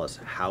to tell us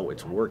how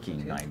it's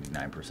working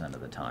 99% of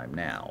the time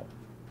now.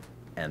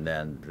 And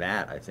then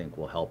that, I think,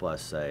 will help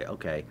us say,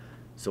 okay,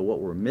 so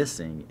what we're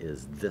missing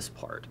is this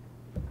part.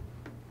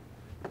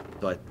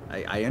 But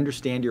I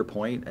understand your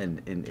point,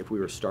 and if we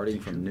were starting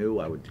from new,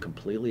 I would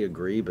completely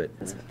agree, but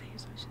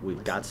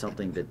we've got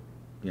something that,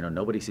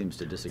 nobody seems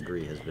to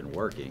disagree has been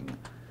working.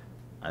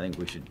 I think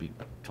we should be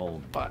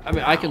told. I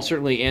mean, I can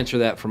certainly answer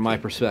that from my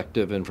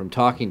perspective and from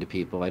talking to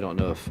people. I don't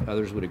know if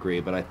others would agree,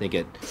 but I think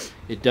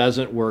it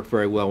doesn't work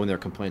very well when there are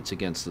complaints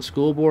against the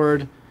school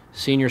board,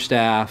 senior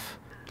staff,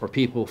 or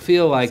people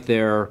feel like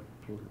their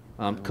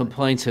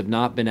complaints have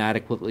not been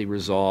adequately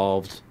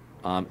resolved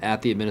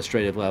at the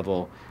administrative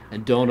level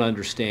and don't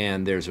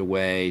understand there's a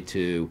way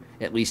to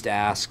at least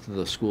ask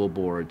the school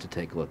board to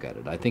take a look at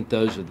it. I think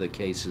those are the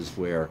cases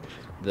where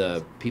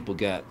the people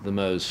get the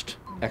most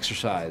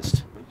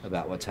exercised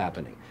about what's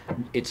happening.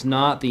 It's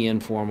not the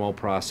informal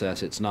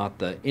process. It's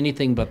not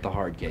anything but the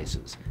hard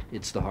cases.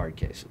 It's the hard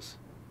cases.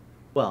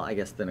 Well, I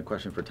guess then a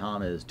question for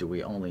Tom is, do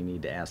we only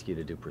need to ask you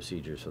to do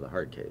procedures for the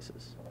hard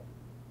cases?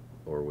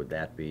 Or would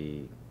that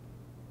be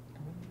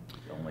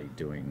only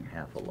doing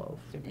half a loaf?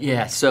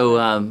 Yeah,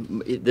 so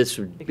this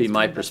would be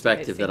my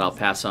perspective that I'll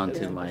pass on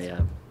to my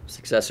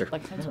successor.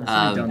 But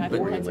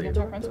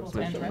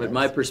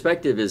my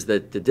perspective is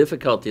that the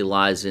difficulty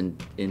lies in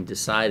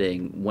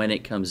deciding when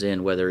it comes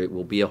in, whether it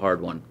will be a hard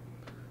one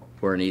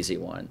or an easy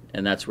one.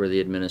 And that's where the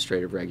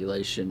administrative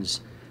regulations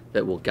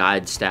that will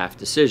guide staff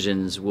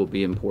decisions will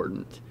be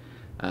important.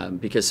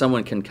 Because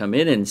someone can come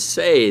in and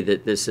say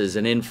that this is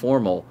an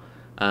informal,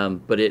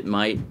 but it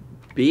might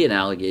be an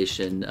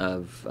allegation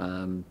of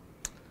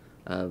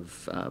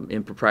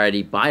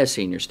impropriety by a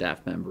senior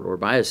staff member or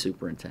by a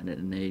superintendent,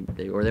 and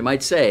they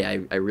might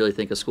say, I really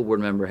think a school board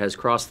member has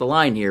crossed the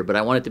line here, but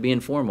I want it to be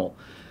informal,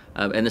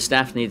 and the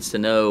staff needs to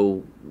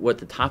know what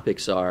the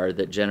topics are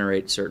that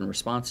generate certain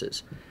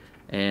responses,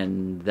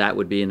 and that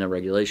would be in a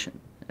regulation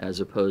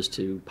as opposed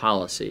to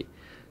policy.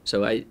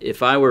 So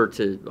if I were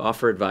to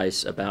offer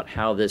advice about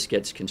how this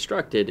gets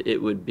constructed,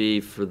 it would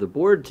be for the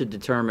board to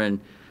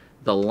determine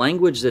the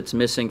language that's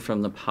missing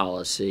from the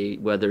policy,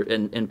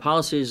 and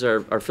policies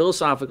are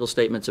philosophical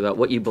statements about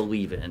what you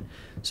believe in.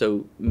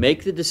 So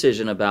make the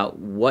decision about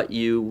what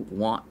you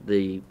want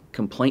the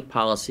complaint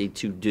policy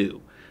to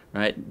do,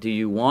 right? Do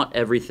you want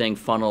everything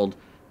funneled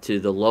to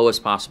the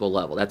lowest possible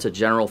level? That's a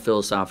general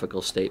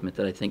philosophical statement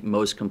that I think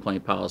most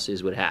complaint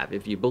policies would have.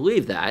 If you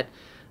believe that,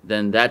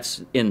 then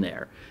that's in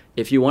there.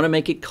 If you want to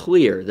make it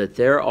clear that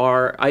there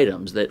are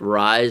items that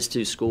rise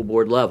to school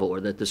board level or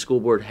that the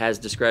school board has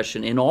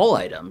discretion in all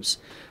items,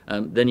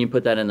 then you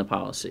put that in the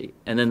policy.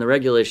 And then the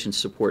regulations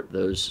support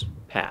those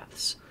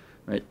paths,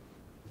 right?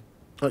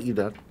 Not you,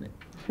 Dad.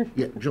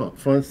 Yeah, John,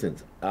 for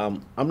instance,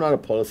 I'm not a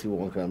policy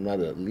wonker, I'm not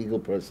a legal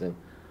person,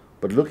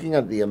 but looking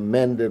at the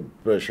amended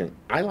version,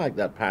 I like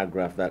that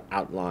paragraph that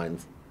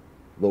outlines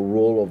the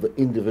role of the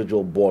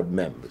individual board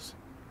members.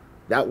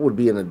 That would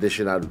be an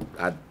addition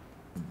I'd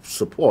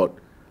support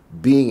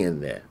being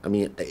in there. I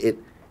mean, it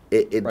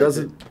right,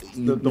 doesn't.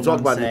 You talk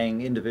about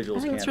saying individuals.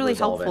 I think can't it's really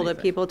resolve helpful anything.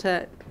 to people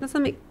to. That's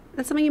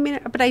something you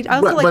made. But I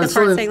also like the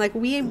part saying like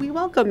we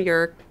welcome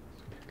your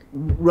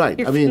right.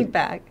 Your I mean,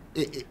 feedback.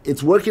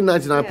 It's working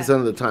 99%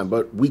 of the time,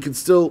 but we could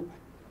still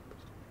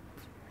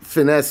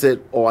finesse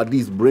it or at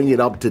least bring it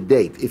up to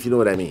date, if you know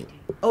what I mean.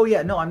 Oh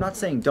yeah, no, I'm not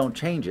saying don't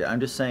change it. I'm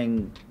just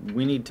saying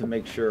we need to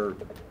make sure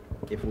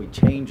if we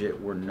change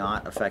it, we're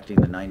not affecting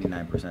the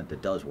 99%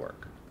 that does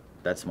work.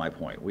 That's my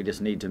point. We just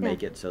need to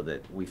make it so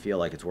that we feel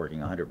like it's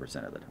working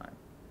 100% of the time.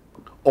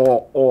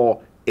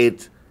 Or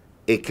it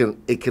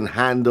can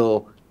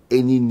handle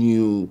any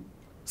new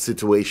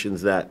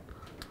situations that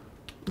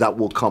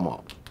will come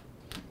up.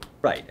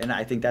 Right, and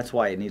I think that's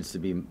why it needs to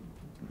be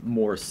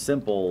more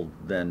simple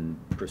than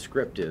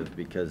prescriptive,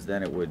 because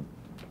then it would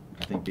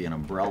I think, be an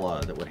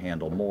umbrella that would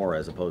handle more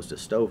as opposed to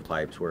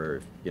stovepipes where,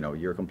 if,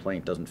 your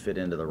complaint doesn't fit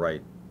into the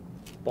right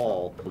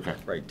ball,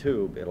 right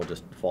tube, it'll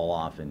just fall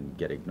off and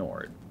get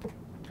ignored.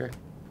 Okay.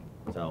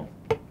 So,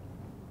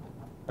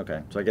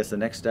 okay, so I guess the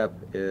next step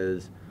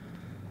is,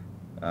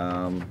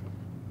 well,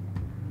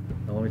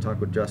 let me talk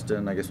with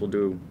Justin. I guess we'll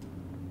do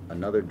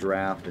another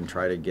draft and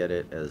try to get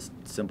it as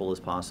simple as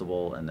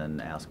possible, and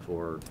then ask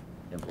for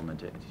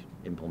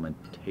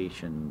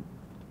implementation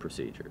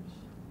procedures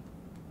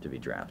to be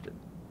drafted.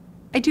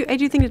 I do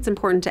think it's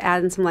important to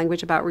add in some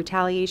language about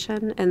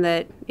retaliation, and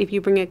that if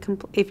you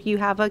if you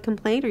have a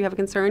complaint or you have a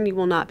concern, you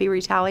will not be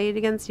retaliated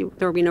against.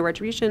 There will be no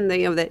retribution. That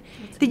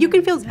you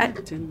can feel.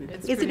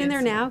 Is it in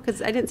there now?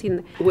 Because I didn't see.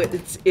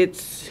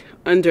 It's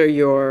under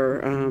your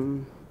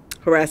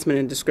harassment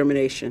and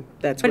discrimination.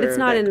 That's but where it's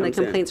not that in the comes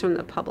complaints from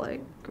the public,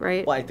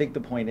 right? Well, I think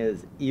the point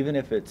is, even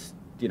if it's,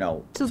 So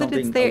that something,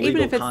 it's there, a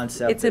even legal if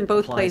concept it's in that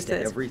both applies to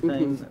places.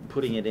 everything,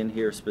 putting it in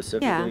here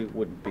specifically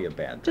wouldn't be a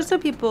bad thing. Just so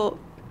people.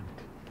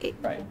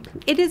 Right.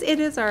 It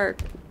is our,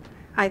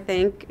 I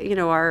think,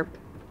 our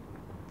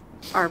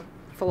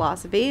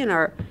philosophy and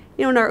our,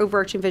 and our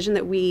overarching vision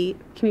that we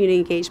community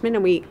engagement,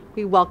 and we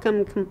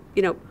welcome,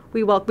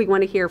 we want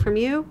to hear from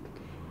you.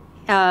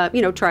 Try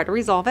to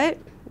resolve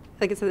it,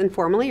 like I said,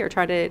 informally, or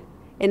try to,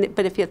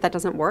 but if that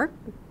doesn't work,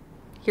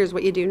 here's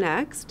what you do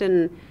next,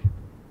 and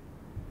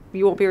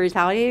you won't be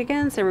retaliated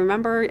against. And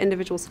remember,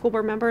 individual school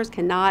board members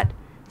cannot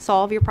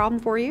solve your problem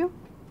for you,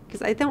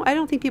 because I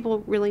don't think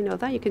people really know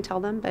that. You can tell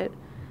them, but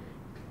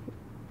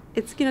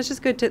it's it's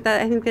just good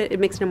that I think that it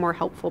makes it a more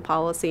helpful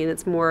policy, and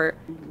it's more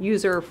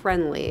user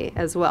friendly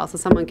as well, so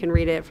someone can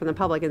read it from the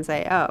public and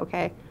say, oh,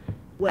 okay,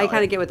 I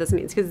kind of get what this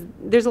means, because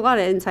there's a lot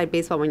of inside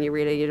baseball when you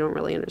read it. You don't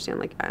really understand,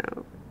 like, I don't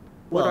know.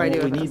 What do I do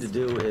what with we need this?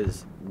 to do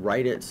is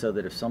write it so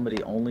that if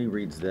somebody only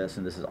reads this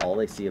and this is all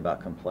they see about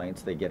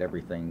complaints, they get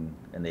everything,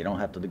 and they don't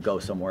have to go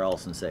somewhere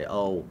else and say,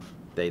 oh,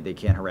 they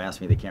can't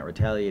harass me, they can't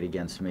retaliate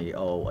against me.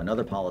 Oh,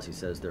 another policy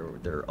says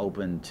they're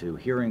open to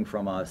hearing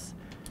from us.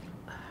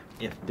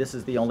 If this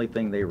is the only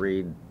thing they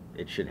read,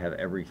 it should have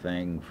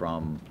everything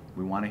from,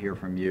 we want to hear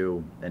from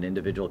you, an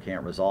individual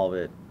can't resolve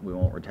it, we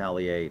won't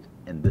retaliate,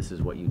 and this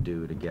is what you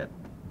do to get,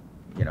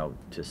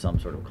 to some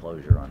sort of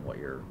closure on what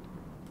your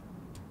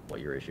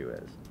issue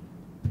is.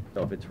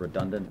 So if it's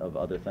redundant of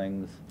other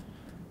things.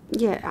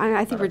 Yeah,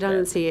 I think Okay.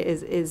 redundancy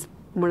is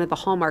one of the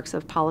hallmarks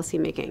of policy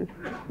making,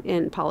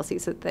 in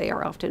policies, that they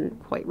are often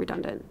quite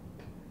redundant.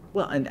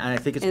 Well, and I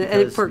think it's And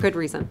because for good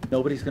reason.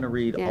 nobody's going to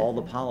read Yeah. all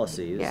the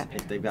policies. Yeah.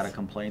 If they've got a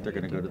complaint, they're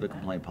going to go to the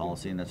complaint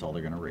policy, and that's all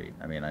they're going to read.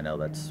 I mean, I know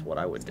that's what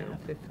I would do.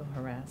 Staff who feel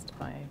harassed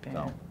by a bear.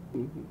 So,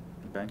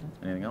 okay,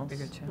 anything else?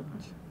 Bigger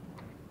challenge.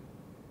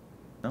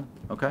 No?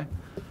 Okay.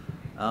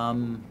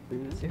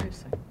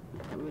 Seriously.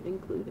 I would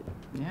include it.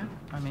 Yeah,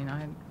 I mean,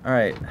 All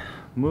right,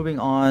 moving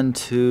on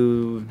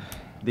to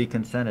the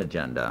consent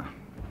agenda.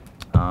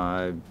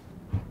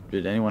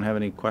 Did anyone have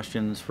any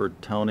questions for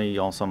Tony?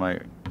 You all saw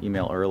my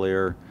email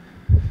earlier.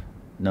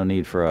 No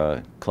need for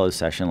a closed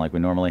session like we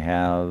normally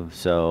have,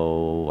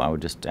 so I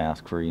would just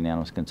ask for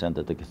unanimous consent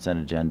that the consent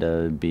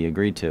agenda be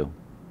agreed to.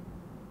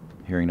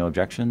 Hearing no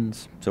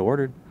objections, so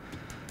ordered.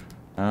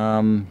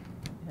 I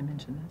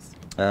mentioned this.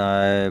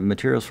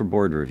 Materials for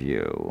board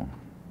review.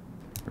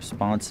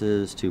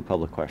 Responses to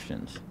public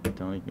questions.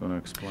 Tony, you want to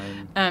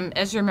explain?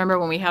 As you remember,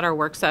 when we had our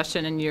work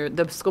session and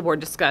the school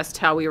board discussed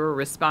how we were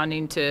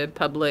responding to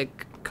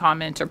public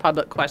comment or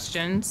public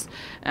questions,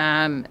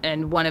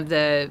 and one of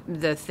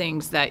the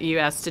things that you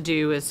asked to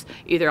do is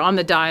either on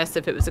the dais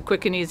if it was a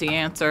quick and easy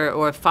answer,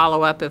 or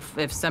follow up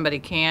if somebody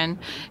can.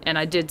 And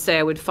I did say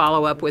I would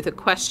follow up with a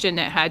question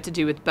that had to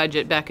do with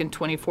budget back in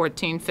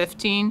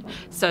 2014-15.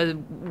 So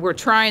we're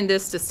trying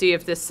this to see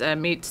if this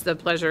meets the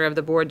pleasure of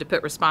the board to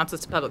put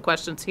responses to public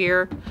questions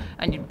here,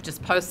 and you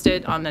just post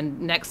it on the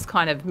next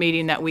kind of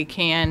meeting that we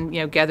can,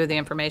 gather the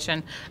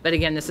information. But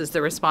again, this is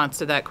the response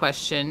to that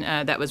question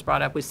that was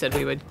brought up. We said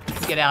we would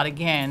get out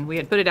again. We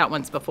had put it out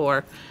once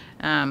before,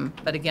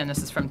 but again, this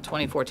is from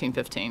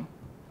 2014-15.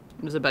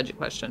 It was a budget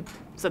question.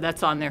 So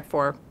that's on there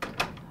for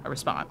a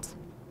response.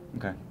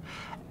 Okay.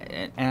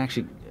 And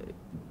actually,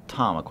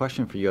 Tom, a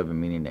question for you I've been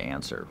meaning to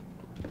answer.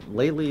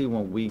 Lately,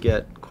 when we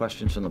get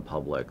questions from the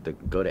public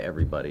that go to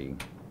everybody,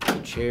 the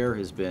chair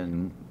has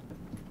been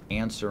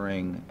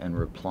answering and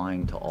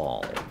replying to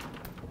all.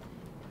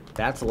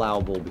 That's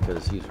allowable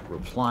because he's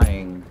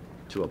replying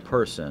to a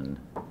person,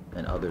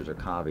 and others are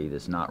copied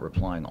as not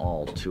replying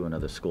all to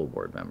another school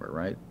board member,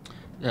 right?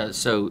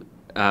 So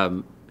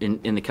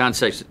in the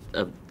context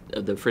of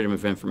the Freedom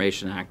of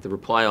Information Act, the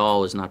reply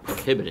all is not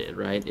prohibited,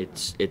 right?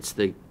 It's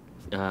the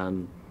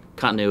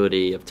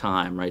continuity of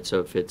time, right? So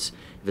if it's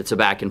a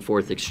back and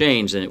forth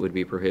exchange, then it would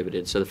be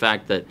prohibited. So the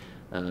fact that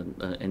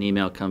an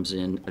email comes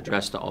in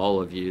addressed to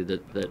all of you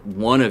that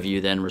one of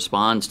you then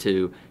responds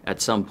to at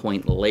some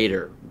point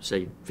later,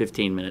 say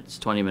 15 minutes,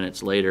 20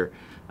 minutes later,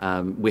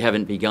 We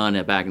haven't begun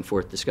a back and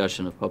forth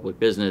discussion of public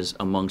business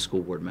among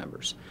school board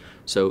members.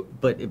 So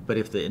But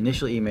if the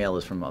initial email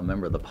is from a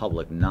member of the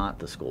public, not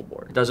the school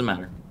board. it doesn't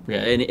matter. Yeah,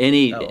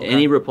 any Oh, okay.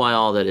 any reply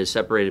all that is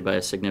separated by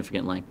a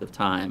significant length of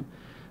time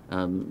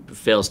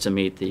fails to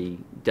meet the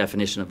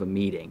definition of a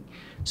meeting.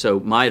 So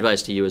my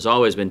advice to you has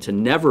always been to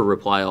never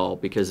reply all,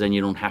 because then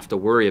you don't have to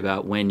worry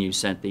about when you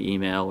sent the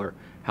email or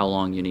how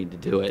long you need to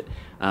do it.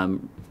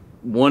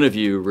 One of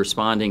you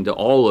responding to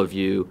all of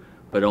you,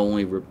 but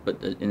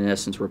but in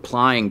essence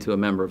replying to a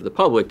member of the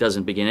public,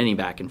 doesn't begin any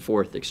back and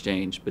forth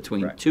exchange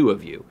between Right. two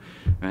of you,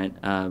 right?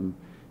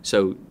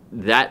 So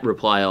that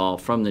reply all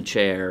from the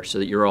chair, so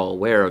that you're all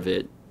aware of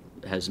it,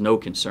 has no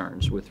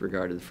concerns with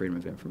regard to the Freedom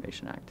of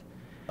Information Act.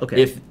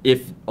 Okay.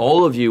 If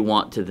all of you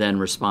want to then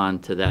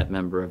respond to that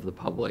member of the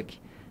public,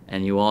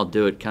 and you all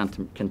do it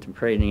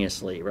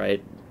contemporaneously,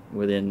 right,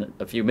 within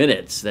a few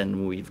minutes,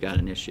 then we've got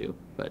an issue.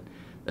 But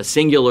a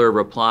singular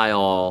reply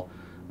all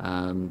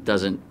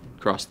doesn't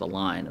cross the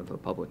line of a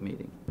public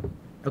meeting.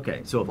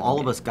 Okay, so if all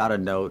of us got a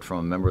note from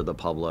a member of the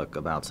public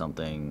about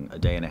something a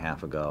day and a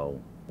half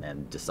ago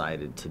and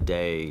decided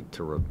today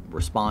to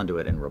respond to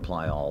it and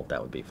reply all,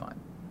 that would be fine.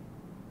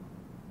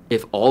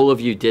 If all of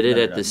you did it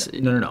No, at no, this,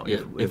 no.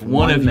 If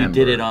one of you did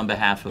member- it on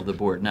behalf of the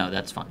board, no,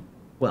 that's fine.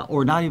 Well,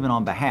 or not even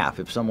on behalf,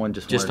 if someone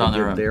just Just wanted on to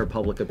their give own. their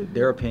public,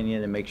 their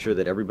opinion and make sure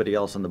that everybody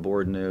else on the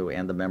board knew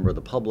and the member of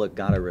the public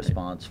got a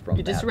response from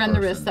You just that run the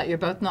risk person. that you're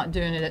both not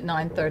doing it at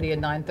 9:30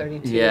 and 9:32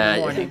 in the Yeah,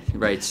 morning.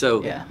 right.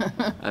 So, Yeah.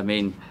 I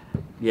mean,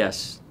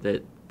 yes,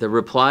 the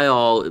reply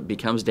all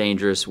becomes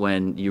dangerous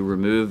when you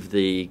remove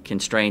the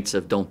constraints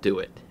of don't do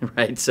it,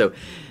 right? So,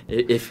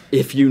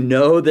 if you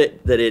know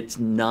that it's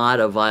not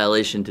a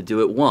violation to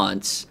do it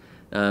once,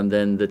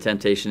 then the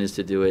temptation is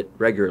to do it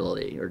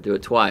regularly or do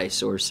it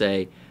twice, or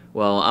say,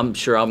 well, I'm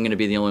sure I'm going to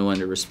be the only one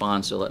to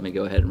respond, so let me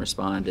go ahead and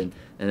respond, and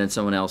then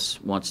someone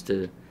else wants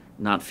to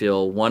not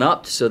feel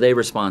one-upped, so they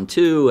respond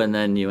too, and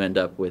then you end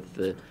up with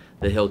the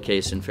Hill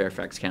case in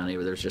Fairfax County,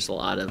 where there's just a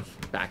lot of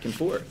back and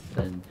forth.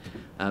 And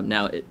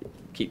now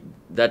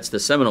that's the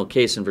seminal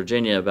case in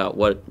Virginia about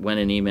when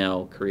an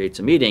email creates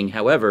a meeting.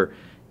 However,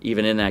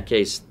 even in that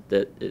case,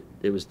 that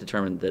it was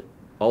determined that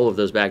all of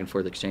those back and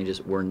forth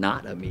exchanges were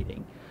not a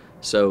meeting.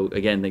 So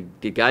again,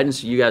 the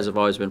guidance you guys have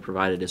always been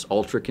provided is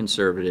ultra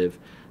conservative.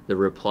 The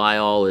reply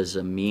all is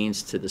a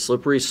means to the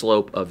slippery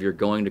slope of you're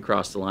going to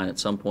cross the line at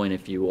some point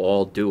if you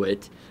all do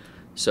it.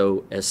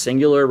 So a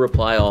singular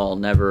reply all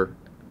never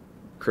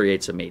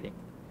creates a meeting.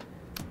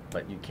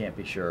 But you can't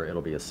be sure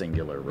it'll be a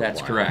singular reply.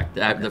 That's correct.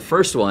 The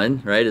first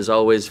one, right, is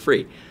always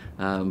free.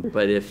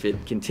 But if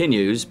it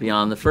continues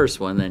beyond the first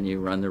one, then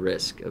you run the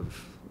risk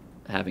of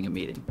having a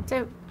meeting.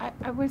 So I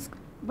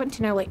want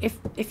to know, like,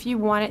 if you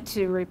wanted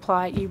to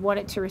reply, you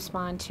wanted to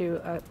respond to,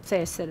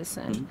 say, a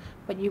citizen, Mm-hmm.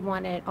 but you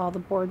wanted all the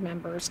board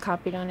members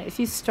copied on it. If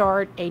you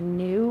start a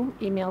new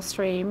email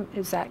stream,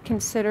 is that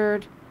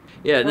considered?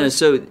 Yeah, no,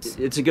 so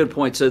it's a good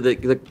point. So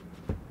the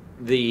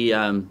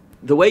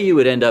way you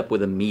would end up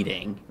with a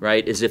meeting,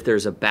 right, is if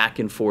there's a back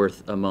and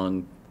forth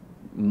among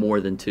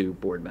more than two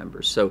board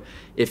members. So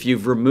if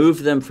you've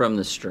removed them from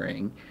the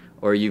string,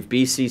 or you've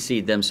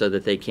BCC'd them so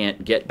that they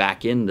can't get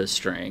back in the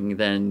string,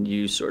 then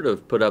you sort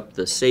of put up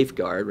the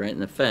safeguard, right, in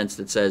the fence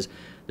that says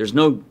there's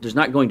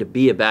not going to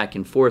be a back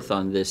and forth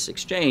on this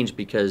exchange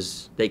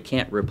because they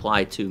can't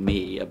reply to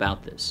me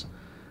about this.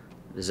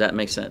 Does that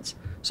make sense?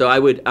 So I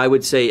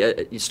would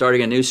say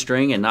starting a new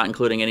string and not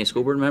including any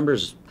school board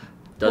members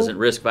doesn't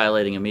risk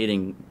violating a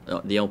meeting,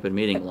 the open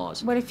meeting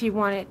laws. What if you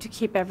wanted to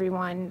keep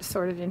everyone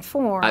sort of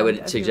informed? I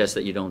would suggest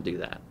that you don't do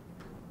that.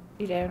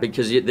 You know?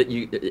 Because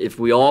if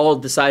we all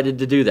decided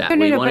to do that, No,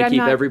 we but want to I'm keep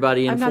not-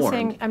 everybody I'm informed. not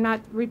saying, I'm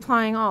not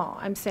replying all.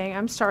 I'm saying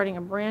I'm starting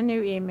a brand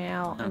new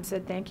email and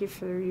said, thank you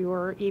for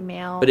your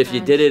email. But if you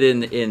and- did it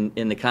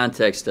in the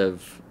context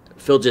of,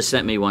 Phil just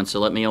sent me one, so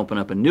let me open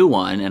up a new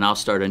one, and I'll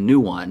start a new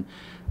one,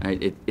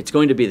 right? It's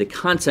going to be the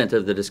content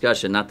of the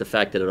discussion, not the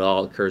fact that it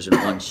all occurs in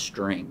one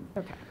string.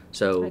 Okay.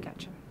 So I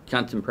gotcha.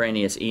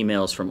 contemporaneous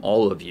emails from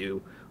all of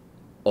you,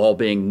 all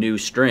being new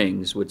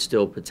strings, would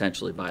still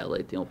potentially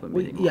violate the open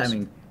meeting laws. Yeah, I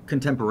mean,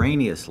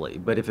 contemporaneously,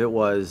 but if it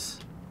was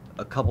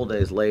a couple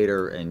days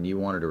later and you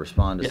wanted to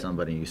respond to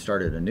somebody, you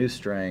started a new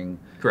string,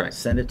 Correct.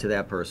 send it to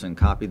that person,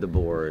 copy the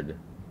board,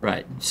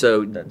 Right.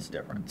 So that's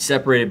different.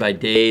 separated by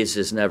days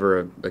is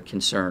never a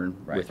concern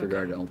Right. with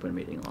regard to open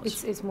meeting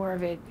laws. It's more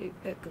of it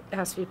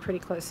has to be pretty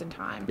close in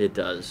time. It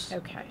does.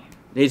 Okay.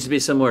 Needs to be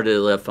similar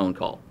to a phone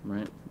call,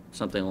 right?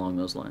 Something along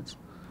those lines.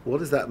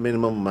 What is that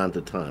minimum amount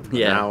of time?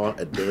 Yeah. An hour,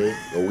 a day,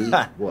 a week?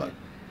 What?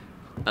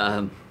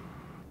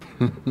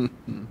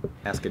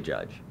 Ask a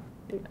judge.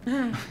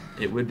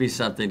 It would be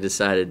something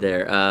decided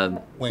there.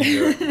 When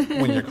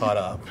you're caught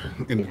up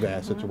in a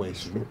bad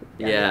situation.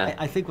 Yeah.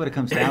 I think what it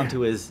comes down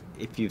to is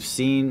if you've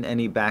seen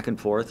any back and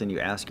forth and you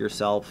ask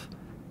yourself,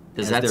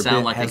 Does has that there sound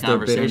been- like a has there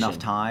been conversation? enough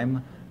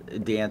time?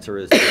 The answer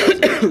is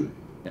yes.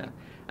 Yeah.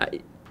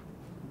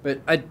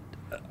 But I,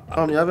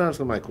 You haven't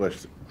answered my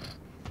question.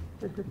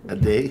 A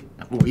day,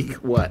 a week,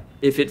 what?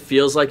 If it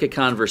feels like a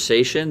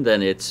conversation,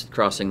 then it's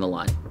crossing the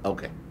line.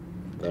 Okay.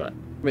 All right.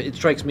 mean, it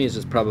strikes me as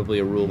it's probably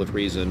a rule with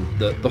reason.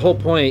 The whole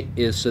point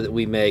is so that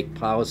we make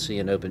policy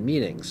in open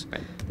meetings.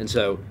 Right. And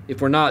so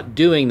if we're not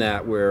doing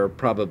that, we're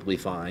probably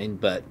fine.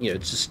 But, you know,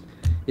 it's just,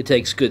 it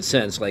takes good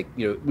sense. Like,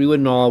 you know, we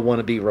wouldn't all want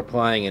to be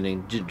replying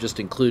and just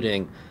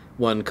including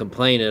one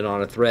complainant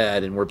on a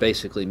thread, and we're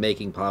basically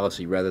making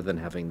policy rather than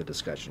having the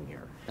discussion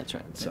here. That's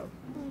right. So.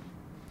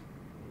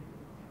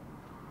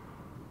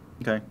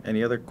 Okay,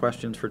 any other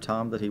questions for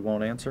Tom that he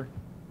won't answer?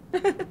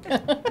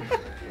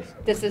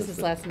 This is his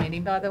last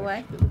meeting, by the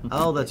way.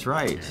 Oh, that's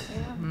right.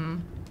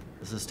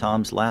 This is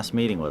Tom's last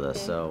meeting with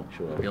us, so.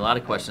 There'll be a lot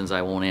of questions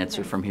I won't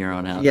answer from here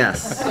on out.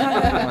 Yes.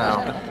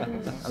 Well,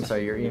 I'm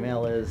sorry, your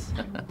email is?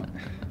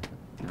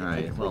 All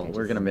right, well,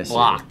 we're going to miss you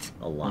Blocked.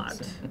 a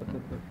lot.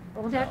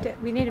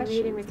 We need a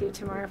meeting with you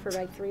tomorrow for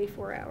like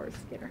 3-4 hours to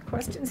get our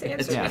questions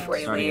answered Yeah, before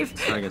you starting at- leave.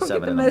 starting at We'll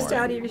 7 get the in the most morning.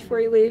 out of you before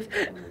you leave.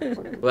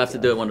 We'll have to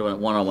do it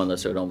one-on-one though,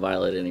 so we don't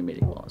violate any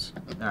meeting laws.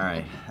 All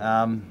right.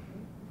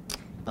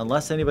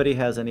 Unless anybody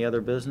has any other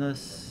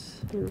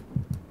business,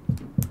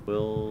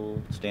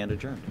 we'll stand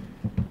adjourned.